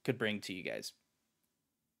I could bring to you guys.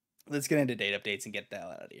 Let's get into date updates and get the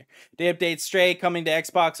hell out of here. Date updates: Stray coming to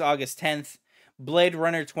Xbox August 10th. Blade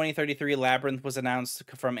Runner 2033 Labyrinth was announced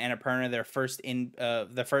from Annapurna, their first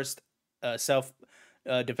self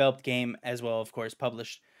developed game, as well, of course,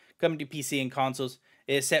 published, coming to PC and consoles.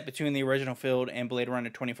 It is set between the original field and Blade Runner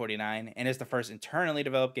 2049, and is the first internally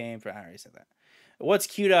developed game for. I already said that. What's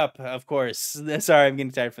queued up? Of course. Sorry, I'm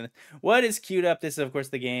getting tired from this. What is queued up? This is, of course,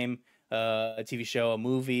 the game, a TV show, a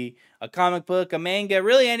movie, a comic book, a manga,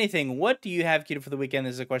 really anything. What do you have queued up for the weekend?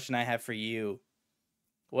 This is a question I have for you.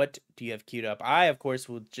 What do you have queued up? I, of course,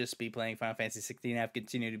 will just be playing Final Fantasy 16. I've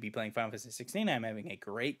continued to be playing Final Fantasy 16. I'm having a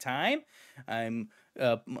great time. I'm,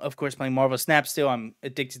 of course, playing Marvel Snap still. I'm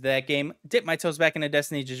addicted to that game. Dip my toes back into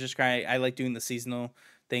Destiny. Just cry. I like doing the seasonal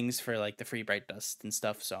things for like the free Bright Dust and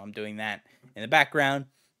stuff. So I'm doing that in the background,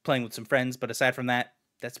 playing with some friends. But aside from that,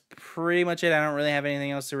 that's pretty much it. I don't really have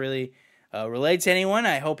anything else to really relate to anyone.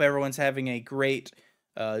 I hope everyone's having a great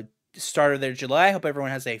start of their July. I hope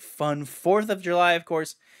everyone has a fun 4th of July, of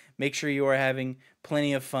course. Make sure you are having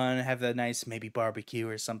plenty of fun. Have that nice maybe barbecue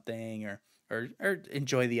or something, or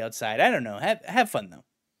enjoy the outside. I don't know. Have fun though.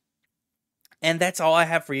 And that's all I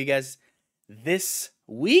have for you guys this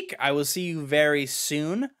week. I will see you very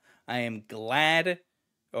soon. I am glad,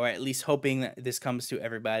 or at least hoping, that this comes to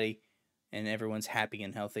everybody and everyone's happy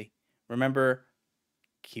and healthy. Remember,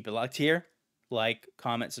 keep it locked here. Like,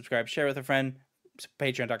 comment, subscribe, share with a friend.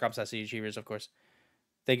 Patreon.com/CGachievers, of course.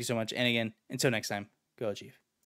 Thank you so much. And again, until next time, go achieve.